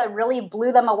guy that really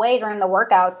blew them away during the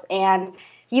workouts, and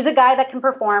he's a guy that can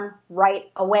perform right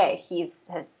away. He's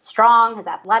strong, his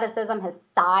athleticism, his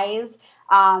size.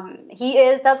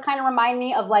 He does kind of remind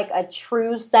me of like a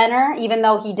true center, even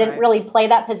though he didn't really play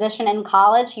that position in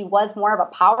college. He was more of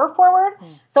a power forward.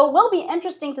 So it will be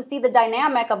interesting to see the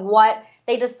dynamic of what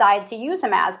they decide to use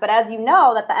him as. But as you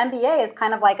know, that the NBA is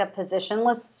kind of like a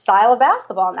positionless style of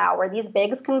basketball now, where these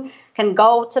bigs can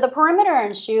go to the perimeter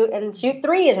and shoot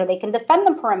threes, or they can defend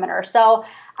the perimeter. So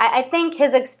I think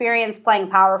his experience playing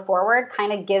power forward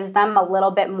kind of gives them a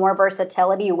little bit more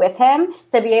versatility with him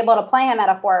to be able to play him at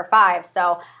a 4 or 5.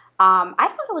 So I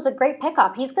thought it was a great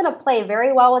pickup. He's going to play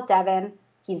very well with Devin.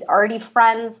 He's already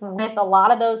friends with a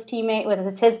lot of those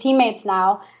his teammates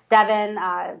now. Devin,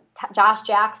 Josh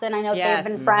Jackson, I know they've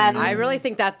been friends. I really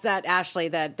think that Ashley,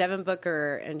 that Devin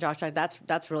Booker and Josh Jackson,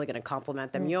 that's really going to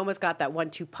complement them. You almost got that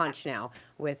 1-2 punch now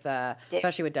with,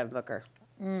 especially with Devin Booker.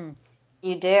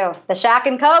 You do. The Shaq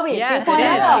and Kobe. Yes, it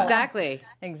is.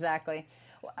 Exactly.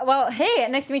 Well, hey,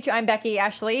 nice to meet you. I'm Becky,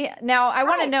 Ashley. Now, I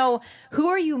want to know, who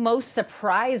are you most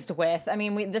surprised with? I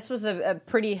mean, this was a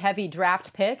pretty heavy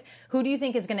draft pick. Who do you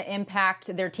think is going to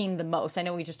impact their team the most? I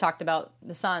know we just talked about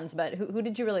the Suns, but who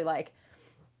did you really like?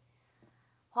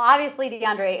 Well, obviously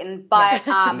DeAndre Ayton, but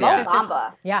Mo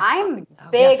Bamba. Yeah. I'm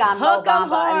big on Mo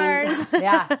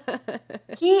Bamba.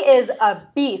 He is a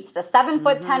beast, a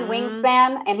 7'10"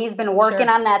 wingspan, and he's been working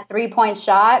on that 3-point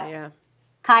shot. Yeah.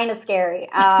 Kind of scary.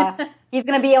 He's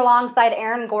going to be alongside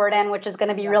Aaron Gordon, which is going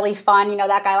to be really fun.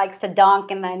 That guy likes to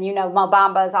dunk, and then, Mo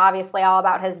Bamba is obviously all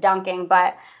about his dunking.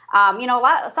 But,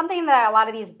 something that a lot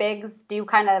of these bigs do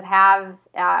kind of have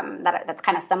that's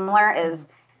kind of similar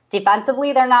is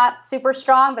defensively they're not super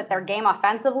strong, but their game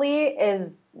offensively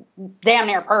is damn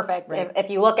near perfect if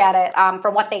you look at it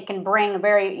from what they can bring.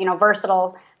 Very,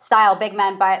 versatile style big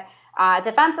men. But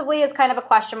defensively is kind of a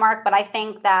question mark, but I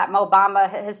think that Mo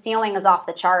Bamba, his ceiling is off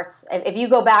the charts. If you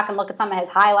go back and look at some of his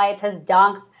highlights, his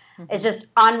dunks, is just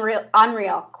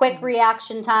unreal. Quick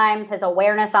reaction times, his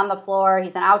awareness on the floor.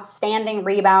 He's an outstanding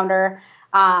rebounder.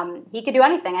 He could do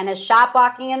anything. And his shot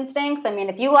blocking instincts, I mean,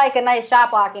 if you like a nice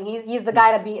shot blocking, he's the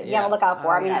guy to be on the lookout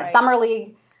for. At Summer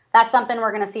League, that's something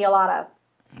we're going to see a lot of.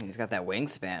 He's got that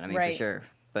wingspan, for sure.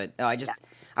 But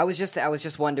I was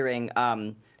just wondering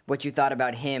what you thought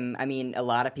about him. I mean, a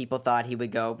lot of people thought he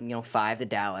would go, 5 to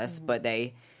Dallas, but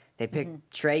they picked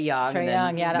Trae Young and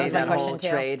then made that whole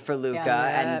trade for Luka,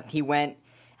 and he went.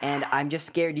 And I'm just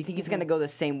scared. Do you think he's going to go the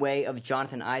same way of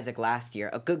Jonathan Isaac last year?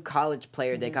 A good college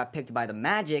player that got picked by the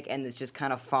Magic and it's just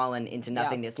kind of fallen into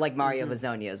nothingness, like Mario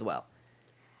Hezonja as well.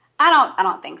 I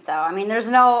don't think so. I mean,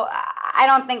 I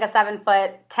don't think a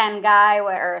 7'10" guy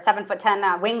or a 7'10"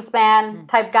 wingspan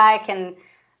type guy can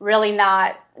really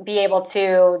not be able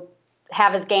to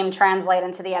have his game translate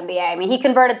into the NBA. I mean, he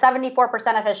converted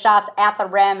 74% of his shots at the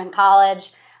rim in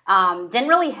college. Didn't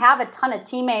really have a ton of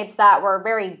teammates that were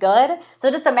very good.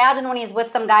 So just imagine when he's with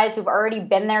some guys who've already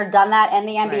been there, done that in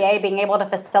the NBA, being able to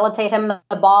facilitate him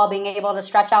the ball, being able to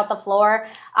stretch out the floor.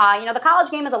 The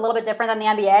college game is a little bit different than the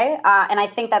NBA. And I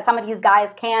think that some of these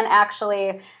guys can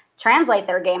actually translate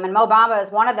their game. And Mo Bamba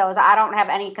is one of those. I don't have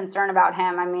any concern about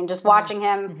him. I mean, just watching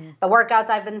him, the workouts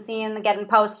I've been seeing getting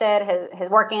posted, his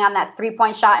working on that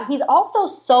 3-point shot. And he's also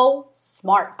so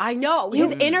smart. I know.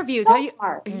 His interviews,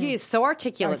 he is so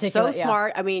articulate, so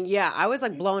smart. I mean, I was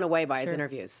like blown away by his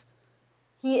interviews.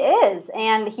 He is,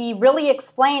 and he really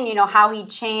explained, how he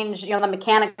changed, the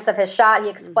mechanics of his shot. He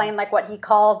explained like what he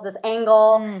calls this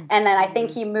angle, and then I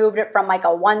think he moved it from like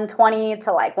a 120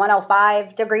 to like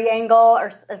 105 degree angle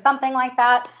or something like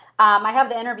that. I have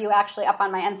the interview actually up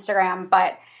on my Instagram,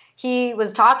 but he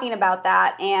was talking about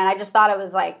that, and I just thought it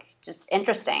was like just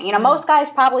interesting. Most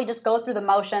guys probably just go through the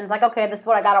motions, like, okay, this is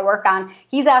what I got to work on.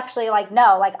 He's actually like,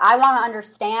 no, like I want to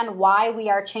understand why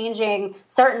we are changing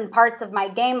certain parts of my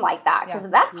game like that, because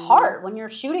that's hard when you're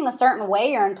shooting a certain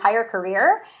way your entire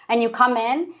career, and you come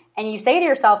in and you say to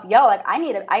yourself, yo, like I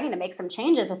need to make some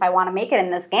changes if I want to make it in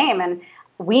this game. And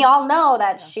we all know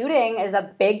that shooting is a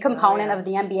big component of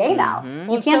the NBA now.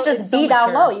 You can't just be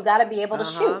down low. You got to be able to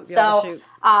shoot.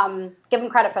 Give them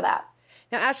credit for that.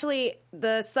 Now, Ashley,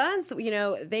 the Suns,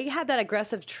 they had that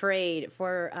aggressive trade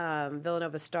for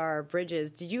Villanova star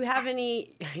Bridges. Did you have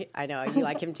any – I know, you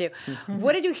like him too.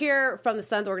 What did you hear from the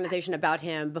Suns organization about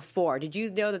him before? Did you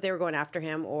know that they were going after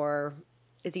him, or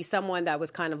is he someone that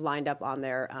was kind of lined up on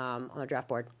their draft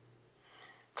board?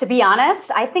 To be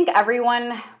honest, I think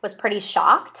everyone was pretty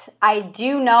shocked. I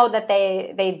do know that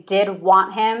they did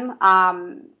want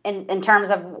him in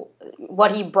terms of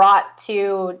what he brought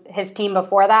to his team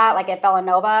before that, like at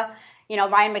Villanova.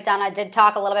 Ryan McDonough did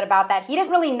talk a little bit about that. He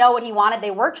didn't really know what he wanted.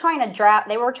 They were trying to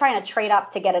trade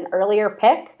up to get an earlier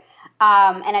pick,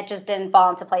 and it just didn't fall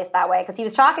into place that way, because he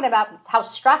was talking about how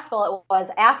stressful it was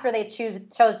after they chose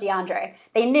DeAndre.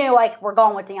 They knew, like, we're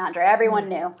going with DeAndre. Everyone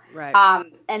knew. Right.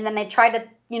 And then they tried to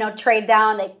trade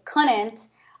down. They couldn't.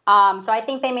 So I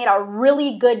think they made a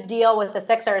really good deal with the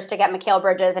Sixers to get Mikal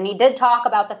Bridges. And he did talk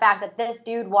about the fact that this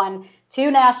dude won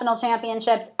 2 national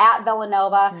championships at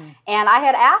Villanova. And I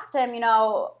had asked him,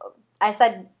 I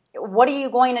said, what are you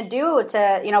going to do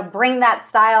to, bring that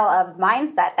style of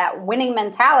mindset, that winning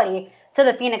mentality to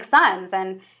the Phoenix Suns?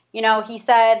 And, he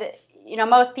said,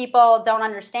 most people don't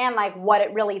understand like what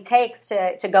it really takes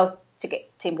to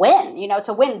win,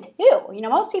 to win 2.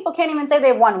 Most people can't even say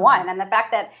they've won 1. And the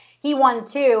fact that he won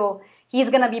 2,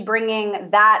 he's going to be bringing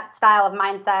that style of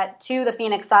mindset to the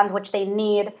Phoenix Suns, which they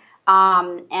need.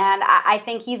 And I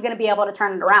think he's going to be able to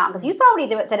turn it around, because you saw what he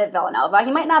did at Villanova.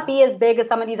 He might not be as big as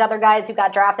some of these other guys who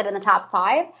got drafted in the top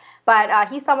 5, but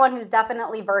he's someone who's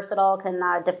definitely versatile, can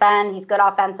defend. He's good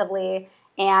offensively,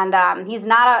 and he's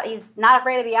not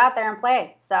afraid to be out there and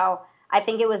play. So I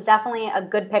think it was definitely a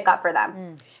good pickup for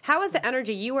them. How was the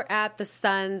energy? You were at the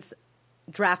Suns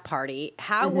draft party.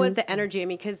 How was the energy? I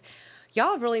mean, because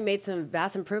y'all have really made some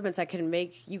vast improvements that can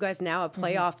make you guys now a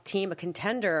playoff team, a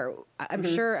contender. I'm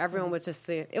sure everyone was just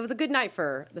it was a good night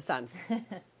for the Suns.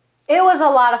 It was a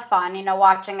lot of fun,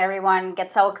 watching everyone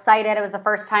get so excited. It was the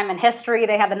first time in history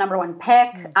they had the number 1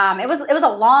 pick. It was a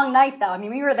long night, though. I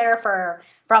mean, we were there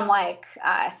from like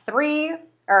 3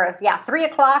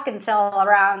 o'clock until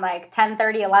around like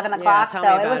 10:30, 11 o'clock. So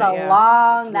it was a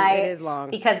long night. It is long.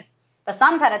 Because the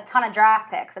Suns had a ton of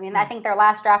draft picks. I mean, I think their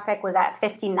last draft pick was at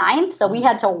 59th. So we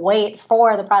had to wait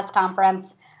for the press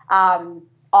conference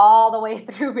all the way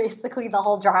through basically the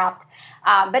whole draft.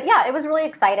 But yeah, it was really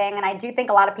exciting. And I do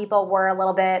think a lot of people were a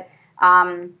little bit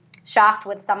shocked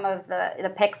with some of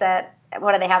the picks at,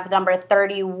 what do they have, the number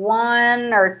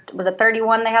 31, or was it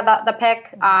 31 they had the pick?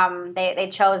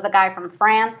 They chose the guy from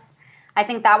France. I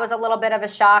think that was a little bit of a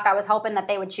shock. I was hoping that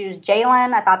they would choose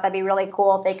Jalen. I thought that'd be really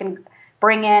cool if they can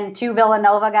bring in 2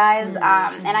 Villanova guys. And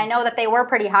I know that they were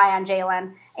pretty high on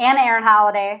Jalen and Aaron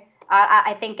Holiday.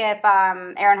 I think if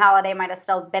Aaron Holiday might have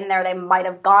still been there, they might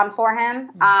have gone for him.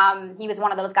 He was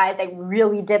one of those guys they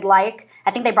really did like.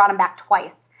 I think they brought him back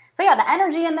twice. So yeah, the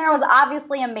energy in there was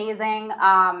obviously amazing.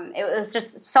 It was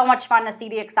just so much fun to see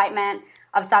the excitement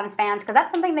of Suns fans, because that's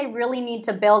something they really need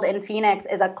to build in Phoenix,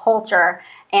 is a culture.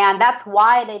 And that's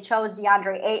why they chose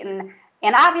DeAndre Ayton.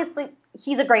 And obviously,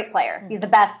 he's a great player. He's the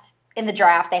best in the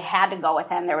draft. They had to go with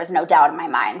him. There was no doubt in my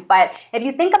mind. But if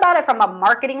you think about it from a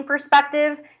marketing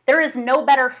perspective, there is no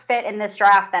better fit in this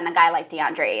draft than a guy like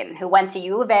DeAndre Ayton, who went to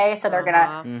U of A. So they're going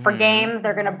to, for games,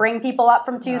 they're going to bring people up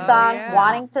from Tucson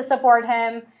wanting to support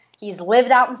him. He's lived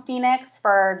out in Phoenix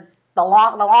for the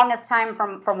longest time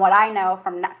from what I know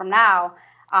from now.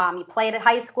 He played at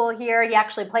high school here. He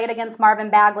actually played against Marvin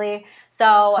Bagley. So,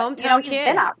 hometown kid. He's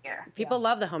been out here. People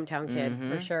love the hometown kid,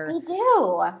 for sure. They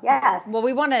do, yes. Well,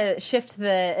 we want to shift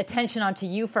the attention onto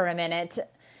you for a minute.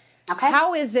 Okay.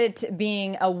 How is it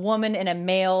being a woman in a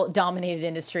male-dominated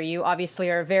industry? You obviously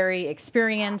are very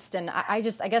experienced, and I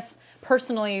guess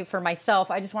personally for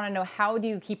myself, I just want to know, how do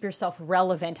you keep yourself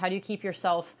relevant? How do you keep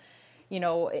yourself,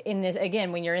 in this,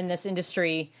 again, when you're in this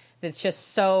industry that's just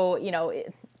so,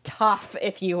 tough,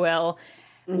 if you will.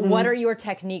 What are your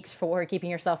techniques for keeping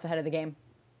yourself ahead of the game?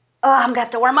 I'm going to have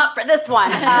to warm up for this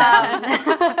one.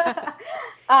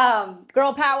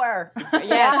 Girl power.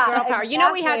 Yes, girl power.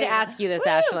 Exactly. We had to ask you this,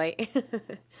 Ashley.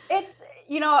 It's,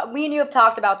 we and you have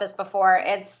talked about this before.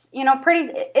 It's,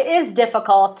 it is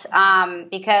difficult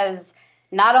because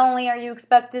not only are you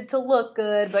expected to look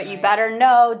good, but you better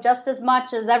know just as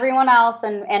much as everyone else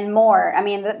and more. I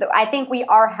mean, I think we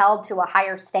are held to a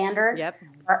higher standard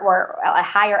or a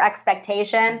higher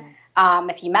expectation.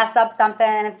 If you mess up something,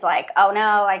 it's like, oh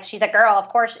no, like she's a girl, of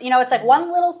course, it's like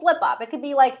one little slip up. It could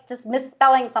be like just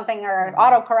misspelling something or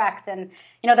autocorrect, and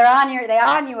they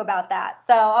on you about that.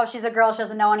 So, oh, she's a girl, she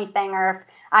doesn't know anything, or if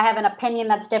I have an opinion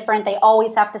that's different, they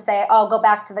always have to say, oh, go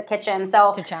back to the kitchen.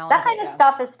 So that kind of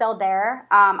stuff is still there,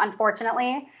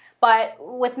 unfortunately. But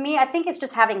with me, I think it's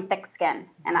just having thick skin,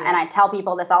 and I tell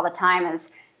people this all the time: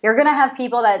 is you're gonna have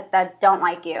people that don't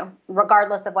like you,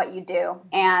 regardless of what you do,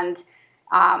 and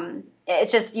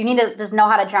it's just, you need to just know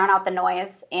how to drown out the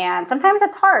noise. And sometimes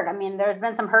it's hard. I mean, there's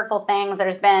been some hurtful things.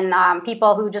 There's been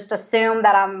people who just assume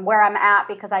that I'm where I'm at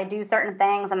because I do certain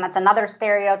things. And that's another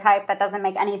stereotype that doesn't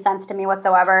make any sense to me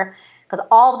whatsoever. Because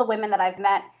all of the women that I've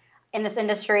met in this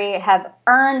industry have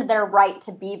earned their right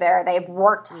to be there. They've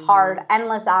worked hard,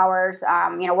 endless hours,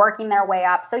 working their way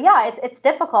up. So yeah, it's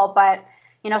difficult, but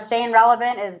staying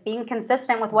relevant is being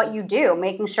consistent with what you do,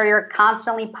 making sure you're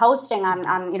constantly posting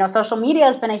on social media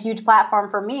has been a huge platform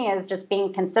for me, is just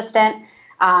being consistent,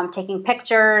 taking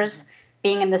pictures,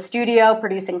 being in the studio,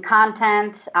 producing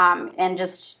content, and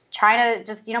just trying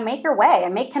to make your way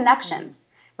and make connections.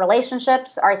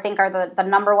 Relationships I think are the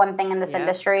number one thing in this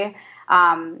industry.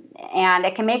 And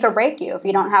it can make or break you if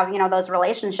you don't have, those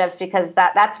relationships, because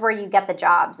that's where you get the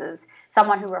jobs, is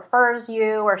someone who refers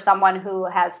you or someone who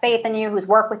has faith in you, who's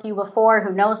worked with you before,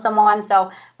 who knows someone.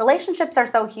 So relationships are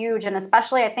so huge. And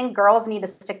especially I think girls need to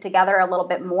stick together a little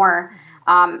bit more.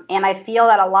 And I feel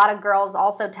that a lot of girls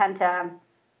also tend to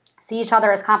see each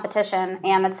other as competition.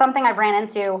 And it's something I've ran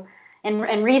into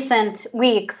in recent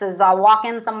weeks, is I'll walk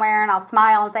in somewhere and I'll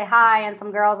smile and say hi, and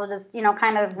some girls will just,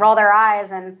 kind of roll their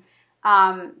eyes. And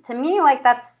to me, like,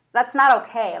 that's not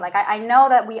okay. Like, I know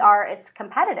that it's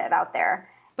competitive out there.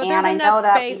 But there's enough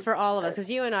space for all of us, because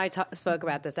you and I spoke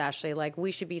about this, Ashley. Like,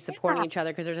 we should be supporting each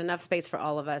other because there's enough space for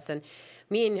all of us. And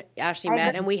me and Ashley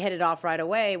met, and we hit it off right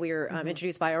away. We were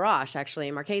introduced by Arash, actually,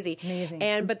 in Marchese.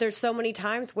 Amazing. But there's so many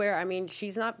times where,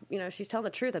 she's not, she's telling the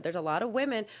truth, that there's a lot of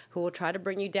women who will try to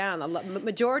bring you down. The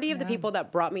majority of the people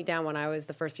that brought me down when I was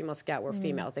the first female scout were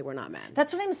females. They were not men.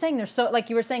 That's what I'm saying. There's so, like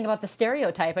you were saying about the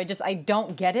stereotype, I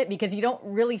don't get it, because you don't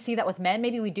really see that with men.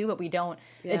 Maybe we do, but we don't.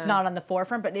 Yeah. It's not on the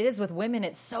forefront, but it is with women.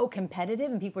 It's so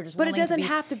competitive, and people are just willing to be. But it doesn't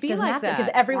have to be like that.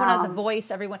 Because everyone has a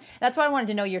voice. That's why I wanted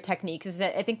to know your techniques. Is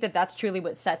that I think that's truly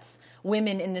what sets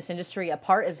women in this industry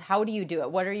apart, is how do you do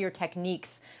it? What are your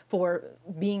techniques for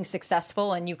being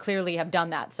successful? And you clearly have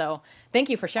done that. So thank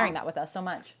you for sharing that with us so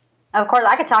much. Of course,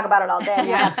 I could talk about it all day. I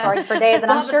have stories for days,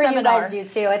 and I'm sure you guys do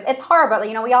too. It's hard, but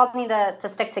we all need to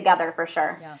stick together for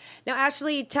sure. Yeah. Now,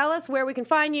 Ashley, tell us where we can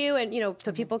find you, and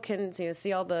so people can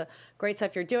see all the great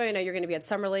stuff you're doing. I know you're going to be at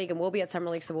Summer League, and we'll be at Summer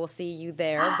League, so we'll see you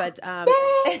there. But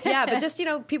but just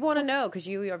people want to know, because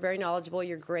you are very knowledgeable.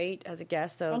 You're great as a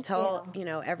guest, so tell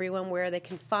everyone where they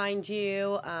can find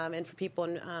you, and for people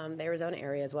in the Arizona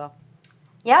area as well.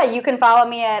 Yeah, you can follow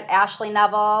me at Ashley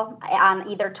Neville on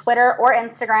either Twitter or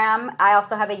Instagram. I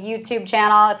also have a YouTube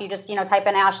channel. If you just, type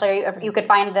in Ashley, you could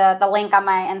find the link on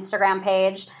my Instagram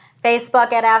page.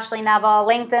 Facebook at Ashley Neville,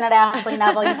 LinkedIn at Ashley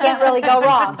Neville. You can't really go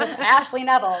wrong. Just Ashley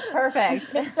Neville. Perfect.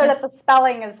 Just make sure that the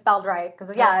spelling is spelled right,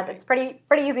 because it's pretty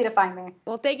easy to find me.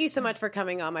 Well, thank you so much for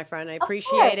coming on, my friend. I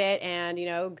appreciate it, and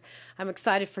I'm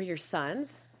excited for your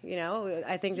sons.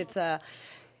 I think it's a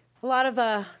lot of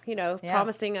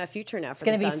promising future now for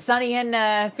the Suns. It's going to be sunny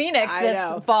in Phoenix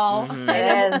this fall. Mm-hmm.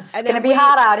 It's going to be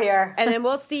hot out here. And then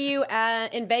we'll see you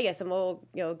in Vegas, and we'll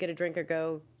get a drink or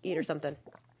go eat or something.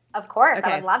 Of course. Okay.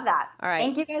 I would love that. All right.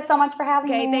 Thank you guys so much for having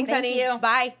me. Okay, thanks, honey. You.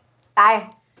 Bye. Bye.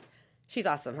 She's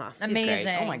awesome, huh? Amazing.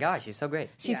 Great. Oh my gosh, she's so great.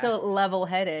 She's so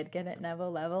level-headed. Get it, Neville?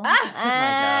 Level.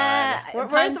 Ah! Oh my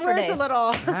God. Where's the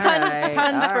little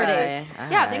puns for days?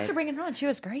 Yeah, thanks for bringing her on. She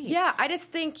was great. Yeah, I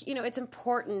just think it's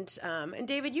important. And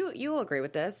David, you will agree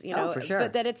with this. For sure.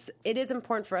 But that it is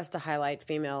important for us to highlight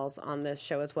females on this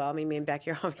show as well. Me and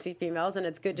Becky are obviously females, and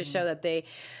it's good to show that they,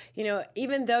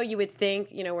 even though you would think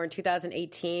we're in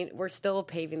 2018, we're still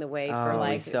paving the way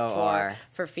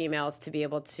for females to be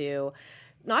able to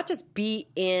not just be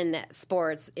in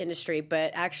sports industry, but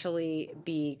actually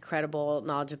be credible,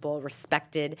 knowledgeable,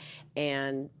 respected,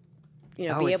 and be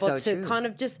able to kind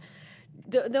of just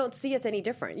don't see us any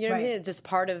different. You know what I mean? It's just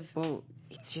part of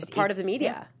it's just part of the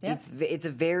media. Yeah. It's a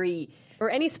very or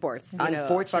any sports.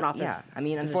 Unfortunately, front office. yeah. I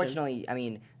mean, unfortunately,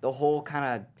 the whole kind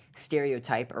of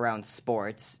stereotype around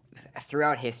sports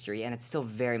throughout history, and it's still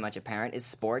very much apparent, is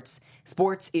sports.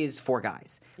 Sports is for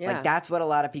guys. Yeah. Like, that's what a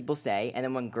lot of people say. And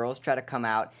then when girls try to come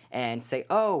out and say,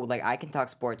 "Oh, like I can talk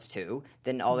sports too,"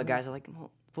 then all the guys are like,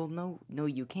 "Well, no,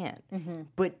 you can't."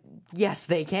 But yes,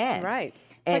 they can. Right.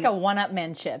 It's like a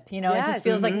one-upmanship, you know. Yes. It just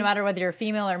feels like no matter whether you're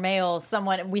female or male,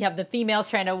 we have the females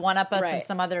trying to one-up us and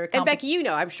some other. And Becky, you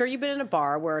know, I'm sure you've been in a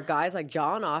bar where a guy's like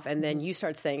jawing off, and then you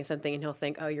start saying something, and he'll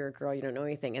think, "Oh, you're a girl, you don't know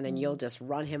anything," and then you'll just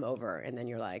run him over, and then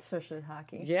you're like, especially with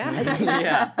hockey. Yeah,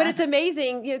 yeah. But it's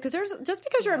amazing, you know, because just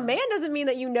because you're a man doesn't mean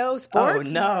that you know sports.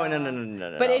 Oh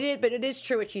no. But it is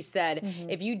true what she said.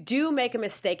 If you do make a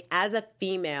mistake as a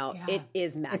female, it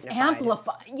is magnified. It's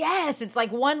amplified. Yes, it's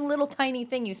like one little tiny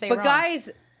thing you say. But wrong. guys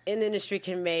in the industry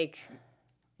can make.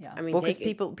 Yeah. I mean, Well, they 'cause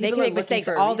people can are make looking mistakes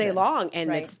for a all day reason. long,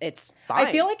 and it's fine.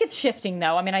 I feel like it's shifting,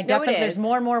 though. I mean, I No, definitely it there's is.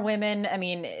 more and more women. I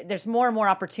mean, there's more and more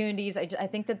opportunities. I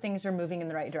think that things are moving in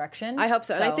the right direction. I hope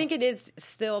so. And I think it is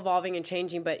still evolving and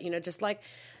changing. But, you know, just like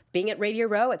being at Radio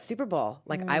Row at Super Bowl,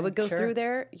 like I would go through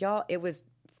there, y'all, it was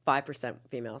 5%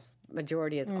 females.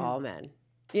 Majority is all men.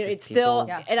 You know, it's still,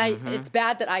 and it's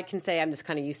bad that I can say I'm just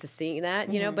kind of used to seeing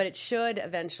that, you know, but it should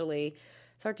eventually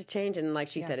start to change. And like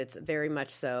she said, it's very much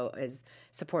so is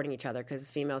supporting each other because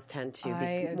females tend to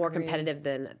be more competitive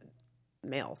than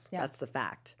males. Yeah. That's the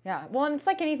fact. Yeah. Well, and it's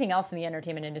like anything else in the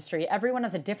entertainment industry. Everyone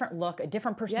has a different look, a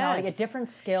different personality, a different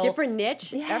skill. Different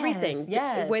niche, everything.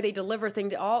 Yes. The way they deliver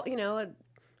things, all, you know,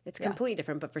 it's completely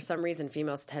different. But for some reason,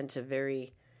 females tend to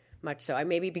very much so.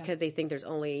 Maybe because they think there's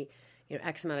only, you know,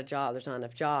 X amount of jobs. There's not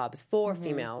enough jobs for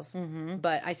females.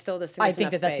 But I still just think I think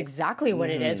that's exactly what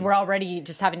it is. We're already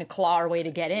just having to claw our way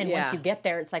to get in. Yeah. Once you get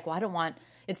there, it's like, well, I don't want.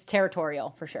 It's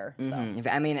territorial for sure. So.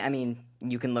 I mean,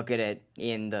 you can look at it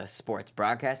in the sports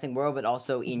broadcasting world, but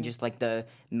also in just like the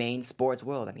main sports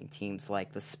world. I mean, teams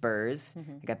like the Spurs,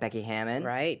 you got Becky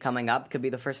Hammon, coming up, could be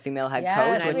the first female head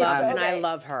coach, and I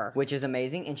love her, which is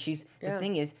amazing. And the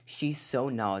thing is, she's so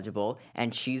knowledgeable,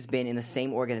 and she's been in the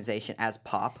same organization as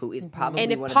Pop, who is probably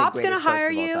and if one Pop's of the going to greatest hire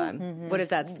coaches of all you, time. what does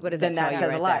that? Then that says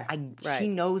right a lot. there? She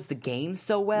knows the game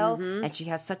so well, and she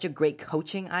has such a great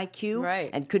coaching IQ,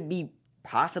 and could be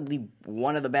possibly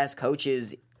one of the best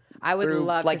coaches. I would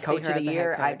love like to coach see her of as the a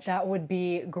year. head coach. That would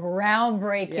be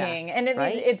groundbreaking, and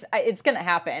it's going to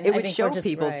happen. It would show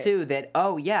people too that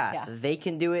they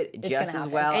can do it just as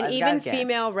well. And as even guys can.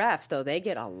 female refs, though, they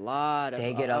get a lot of.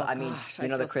 I mean, you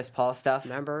know the Chris Paul stuff.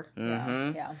 Remember?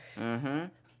 Even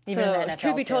so, the NFL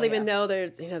truth be told, too, even though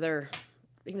there's, you know, they're.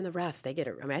 Even the refs, they get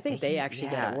it. I mean, I think they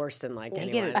actually get it worse than like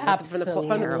anyone. Get it from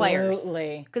the players,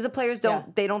 because the players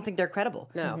don't think they're credible.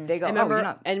 No, they go. And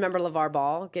remember LeVar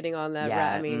Ball getting on that.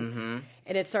 Yeah, I mean,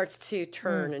 and it starts to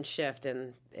turn and shift,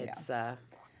 and it's.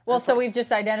 Well, so we've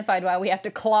just identified why we have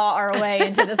to claw our way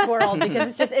into this world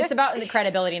because it's about the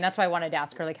credibility, and that's why I wanted to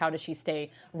ask her, like, how does she stay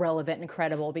relevant and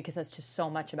credible? Because that's just so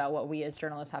much about what we as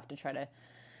journalists have to try to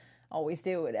always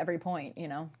do at every point, you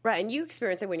know? Right, and you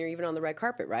experience it when you're even on the red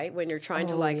carpet, right? When you're trying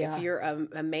to, if you're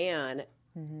a man,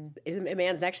 a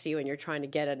man's next to you and you're trying to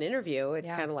get an interview, it's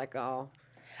kind of like, oh.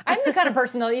 I'm the kind of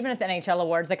person, though, even at the NHL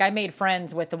Awards, like I made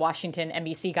friends with the Washington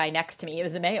NBC guy next to me. It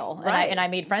was a male. And I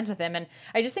made friends with him. And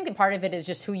I just think that part of it is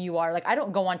just who you are. Like, I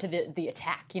don't go on to the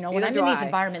attack, you know? When I'm in these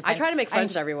environments. I try to make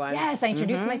friends with everyone. Yes, I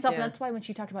introduce myself. And that's why when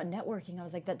she talked about networking, I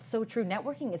was like, that's so true.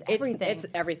 Networking is everything. It's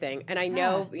everything. And I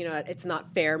know, you know, it's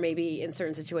not fair maybe in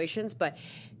certain situations, but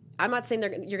I'm not saying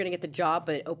you're going to get the job,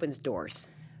 but it opens doors.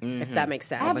 If that makes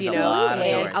sense, Absolutely. you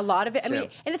know, and a lot of it. I mean,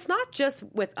 and it's not just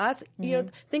with us. You know,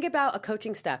 think about a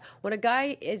coaching staff. When a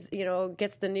guy is, you know,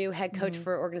 gets the new head coach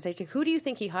for an organization, who do you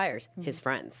think he hires? His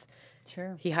friends.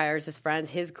 Sure. He hires his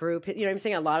friends, his group. You know what I'm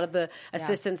saying? A lot of the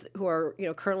assistants who are, you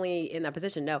know, currently in that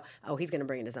position know, he's going to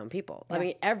bring in his own people. I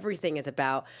mean, everything is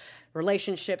about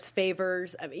relationships,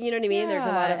 favors. I mean, you know what I mean? There's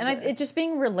a lot of... And it just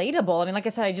being relatable. I mean, like I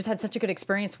said, I just had such a good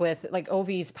experience with, like,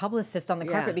 Ovi's publicist on the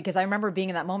carpet because I remember being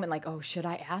in that moment like, oh, should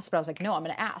I ask? But I was like, no, I'm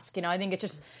going to ask. You know, I think it's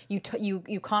just,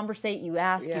 you conversate, you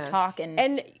ask, you talk.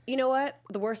 And you know what?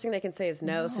 The worst thing they can say is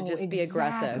no, so just be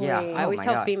aggressive. Yeah. I always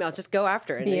tell females, just go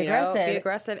after it. Be aggressive. Be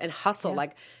aggressive and hustle.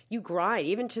 Like, you grind.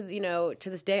 Even to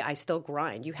this day, I still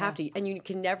grind. You have to, and you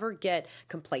can never get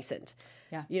complacent.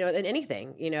 Yeah. You know, in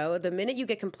anything, you know, the minute you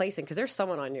get complacent, because there's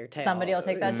someone on your tail. Somebody will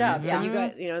take that job. So you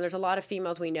got, you know, there's a lot of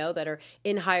females we know that are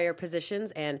in higher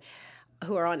positions and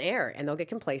who are on air, and they'll get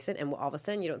complacent, and all of a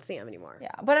sudden you don't see them anymore.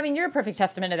 Yeah, but I mean, you're a perfect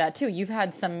testament to that too. You've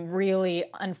had some really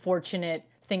unfortunate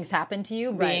things happen to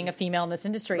you being a female in this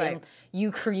industry, and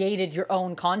you created your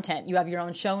own content. You have your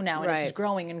own show now, and it's just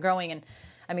growing and growing. And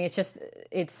I mean,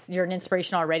 you're an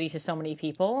inspiration already to so many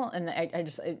people, and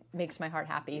it makes my heart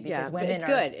happy because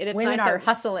women are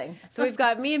hustling. So we've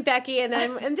got me and Becky and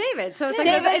David. So it's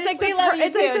like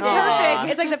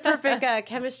the perfect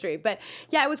chemistry. But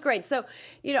yeah, it was great. So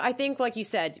I think, like you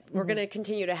said, we're going to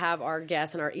continue to have our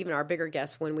guests and even our bigger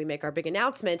guests when we make our big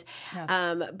announcement.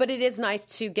 Yeah. But it is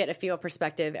nice to get a female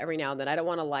perspective every now and then. I don't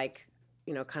want to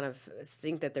kind of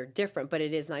think that they're different, but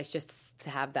it is nice just to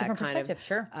have that kind of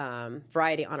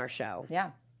variety on our show.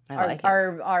 Yeah.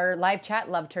 Our live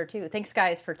chat loved her too. Thanks,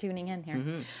 guys, for tuning in here.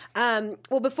 Mm-hmm.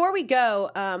 Well, before we go,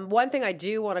 one thing I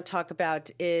do want to talk about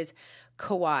is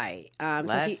Kawhi.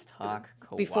 Let's talk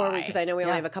Kawhi. Because I know we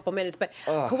only have a couple minutes, but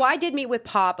Kawhi did meet with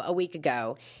Pop a week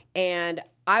ago, and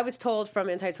I was told from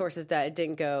inside sources that it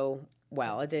didn't go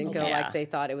well. It didn't go like they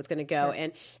thought it was going to go,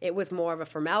 and it was more of a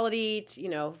formality,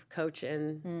 coach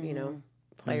and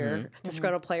player,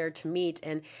 disgruntled player to meet.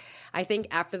 And I think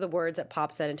after the words that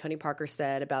Pop said and Tony Parker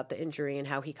said about the injury and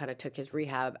how he kind of took his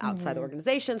rehab outside the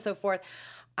organization and so forth,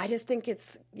 I just think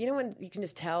it's, when you can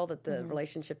just tell that the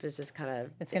relationship is just kind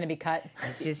of... It's going to be cut.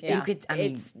 It's just,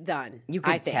 it's done. You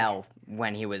could tell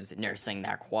when he was nursing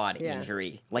that quad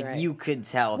injury. You could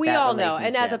tell. We all know.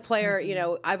 And as a player,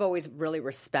 I've always really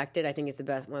respected, I think he's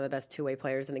one of the best two-way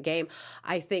players in the game.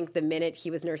 I think the minute he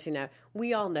was nursing that,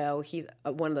 we all know he's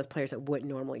one of those players that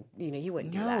wouldn't normally, you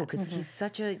wouldn't do that. No, because he's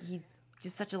such a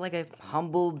a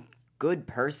humble, good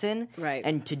person. Right.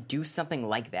 And to do something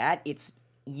like that, it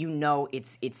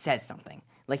says something.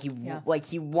 He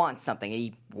wants something, and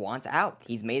he wants out.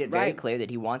 He's made it very clear that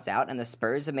he wants out, and the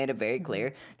Spurs have made it very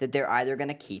clear that they're either going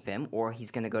to keep him or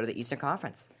he's going to go to the Eastern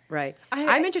Conference. Right.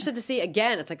 I'm interested to see,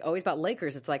 again, it's always about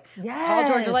Lakers. It's Paul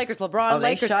George, the Lakers, LeBron,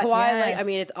 Lakers, Kawhi.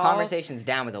 It's all... Conversation's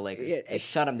down with the Lakers. They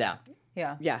shut them down.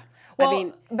 Yeah. Yeah.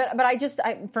 Well,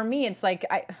 for me, it's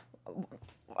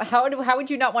how would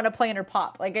you not want to play under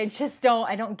Pop? I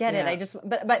don't get it.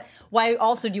 But why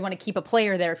also do you want to keep a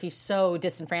player there if he's so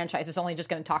disenfranchised? It's only just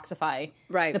going to toxify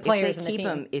the players in the team. If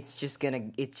they keep him,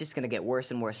 it's just gonna get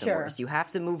worse and worse and worse. You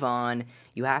have to move on.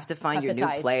 You have to find your new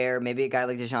player. Maybe a guy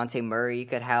like DeJounte Murray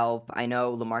could help. I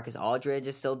know LaMarcus Aldridge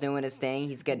is still doing his thing.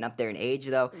 He's getting up there in age,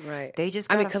 though. Right. They just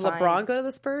could LeBron go to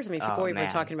the Spurs? Before we were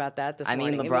talking about that this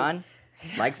morning. LeBron...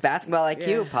 likes basketball like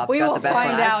you. Pop's we got will the best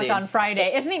find out on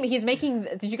Friday. Isn't he? He's making.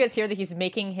 Did you guys hear that he's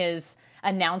making his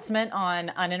announcement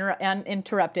on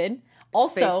Uninterrupted?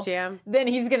 Also, Space Jam. Then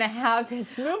he's going to have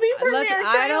his movie premiere trailer.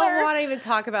 I don't want to even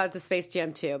talk about the Space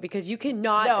Jam 2 because you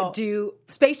cannot do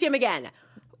Space Jam again.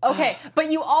 Okay,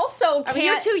 but you also can't...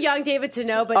 you're too young, David, to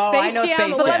know, but Space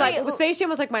Jam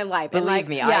was like my life. Believe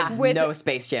me, I know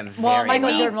Space Jam very well. Michael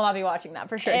Jordan will not be watching that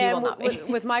for sure. He will not be.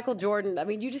 With Michael Jordan,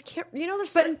 you just can't... there's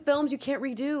certain films you can't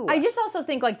redo. I just also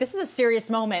think, this is a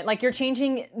serious moment. You're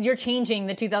changing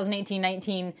the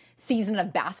 2018-19 season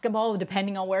of basketball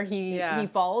depending on where he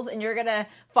falls, and you're going to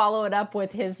follow it up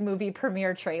with his movie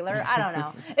premiere trailer. I don't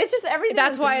know. It's just everything.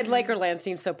 That's why Lakerland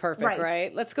seems so perfect,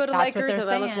 right? Let's go to Lakers and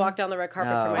then let's walk down the red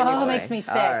carpet for my new boy. It makes me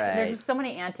sick. Right. There's just so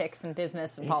many antics in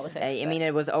business and politics.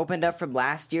 It was opened up from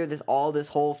last year. This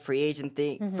whole free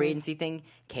agency thing.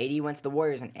 KD went to the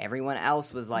Warriors, and everyone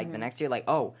else was the next year,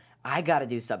 I got to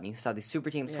do something. You saw these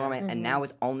super teams forming, and now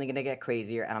it's only going to get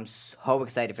crazier. And I'm so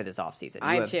excited for this offseason.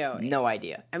 I am too. No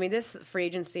idea. This free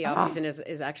agency offseason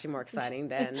is actually more exciting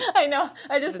than I know.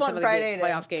 I just want Friday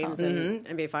playoff games and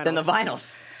NBA finals. Than the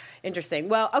finals. Interesting.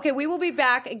 Well, okay, we will be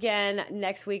back again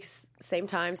next week, same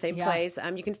time, same place.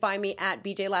 You can find me at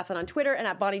BJ Laughlin on Twitter and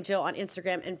at Bonnie Jill on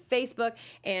Instagram and Facebook,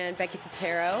 and Becky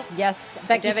Sotero. Yes,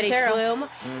 Becky David Sotero. H. Bloom.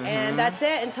 And that's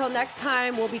it. Until next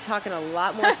time, we'll be talking a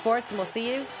lot more sports, and we'll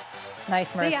see you.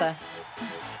 Nice, Marissa.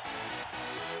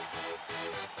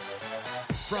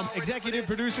 From executive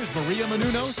producers Maria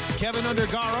Menounos, Kevin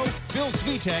Undergaro, Phil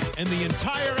Svitek, and the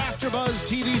entire AfterBuzz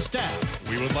TV staff,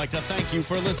 we would like to thank you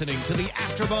for listening to the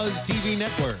AfterBuzz TV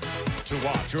network. To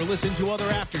watch or listen to other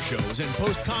after shows and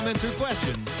post comments or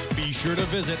questions, be sure to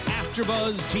visit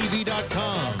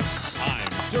AfterBuzzTV.com.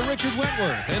 I'm Sir Richard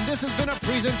Wentworth, and this has been a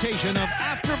presentation of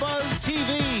AfterBuzz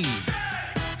TV.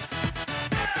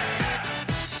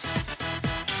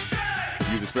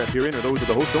 Views expressed herein are those of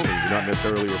the hosts only and do not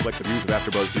necessarily reflect the views of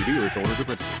AfterBuzz TV or its owners or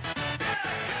principals.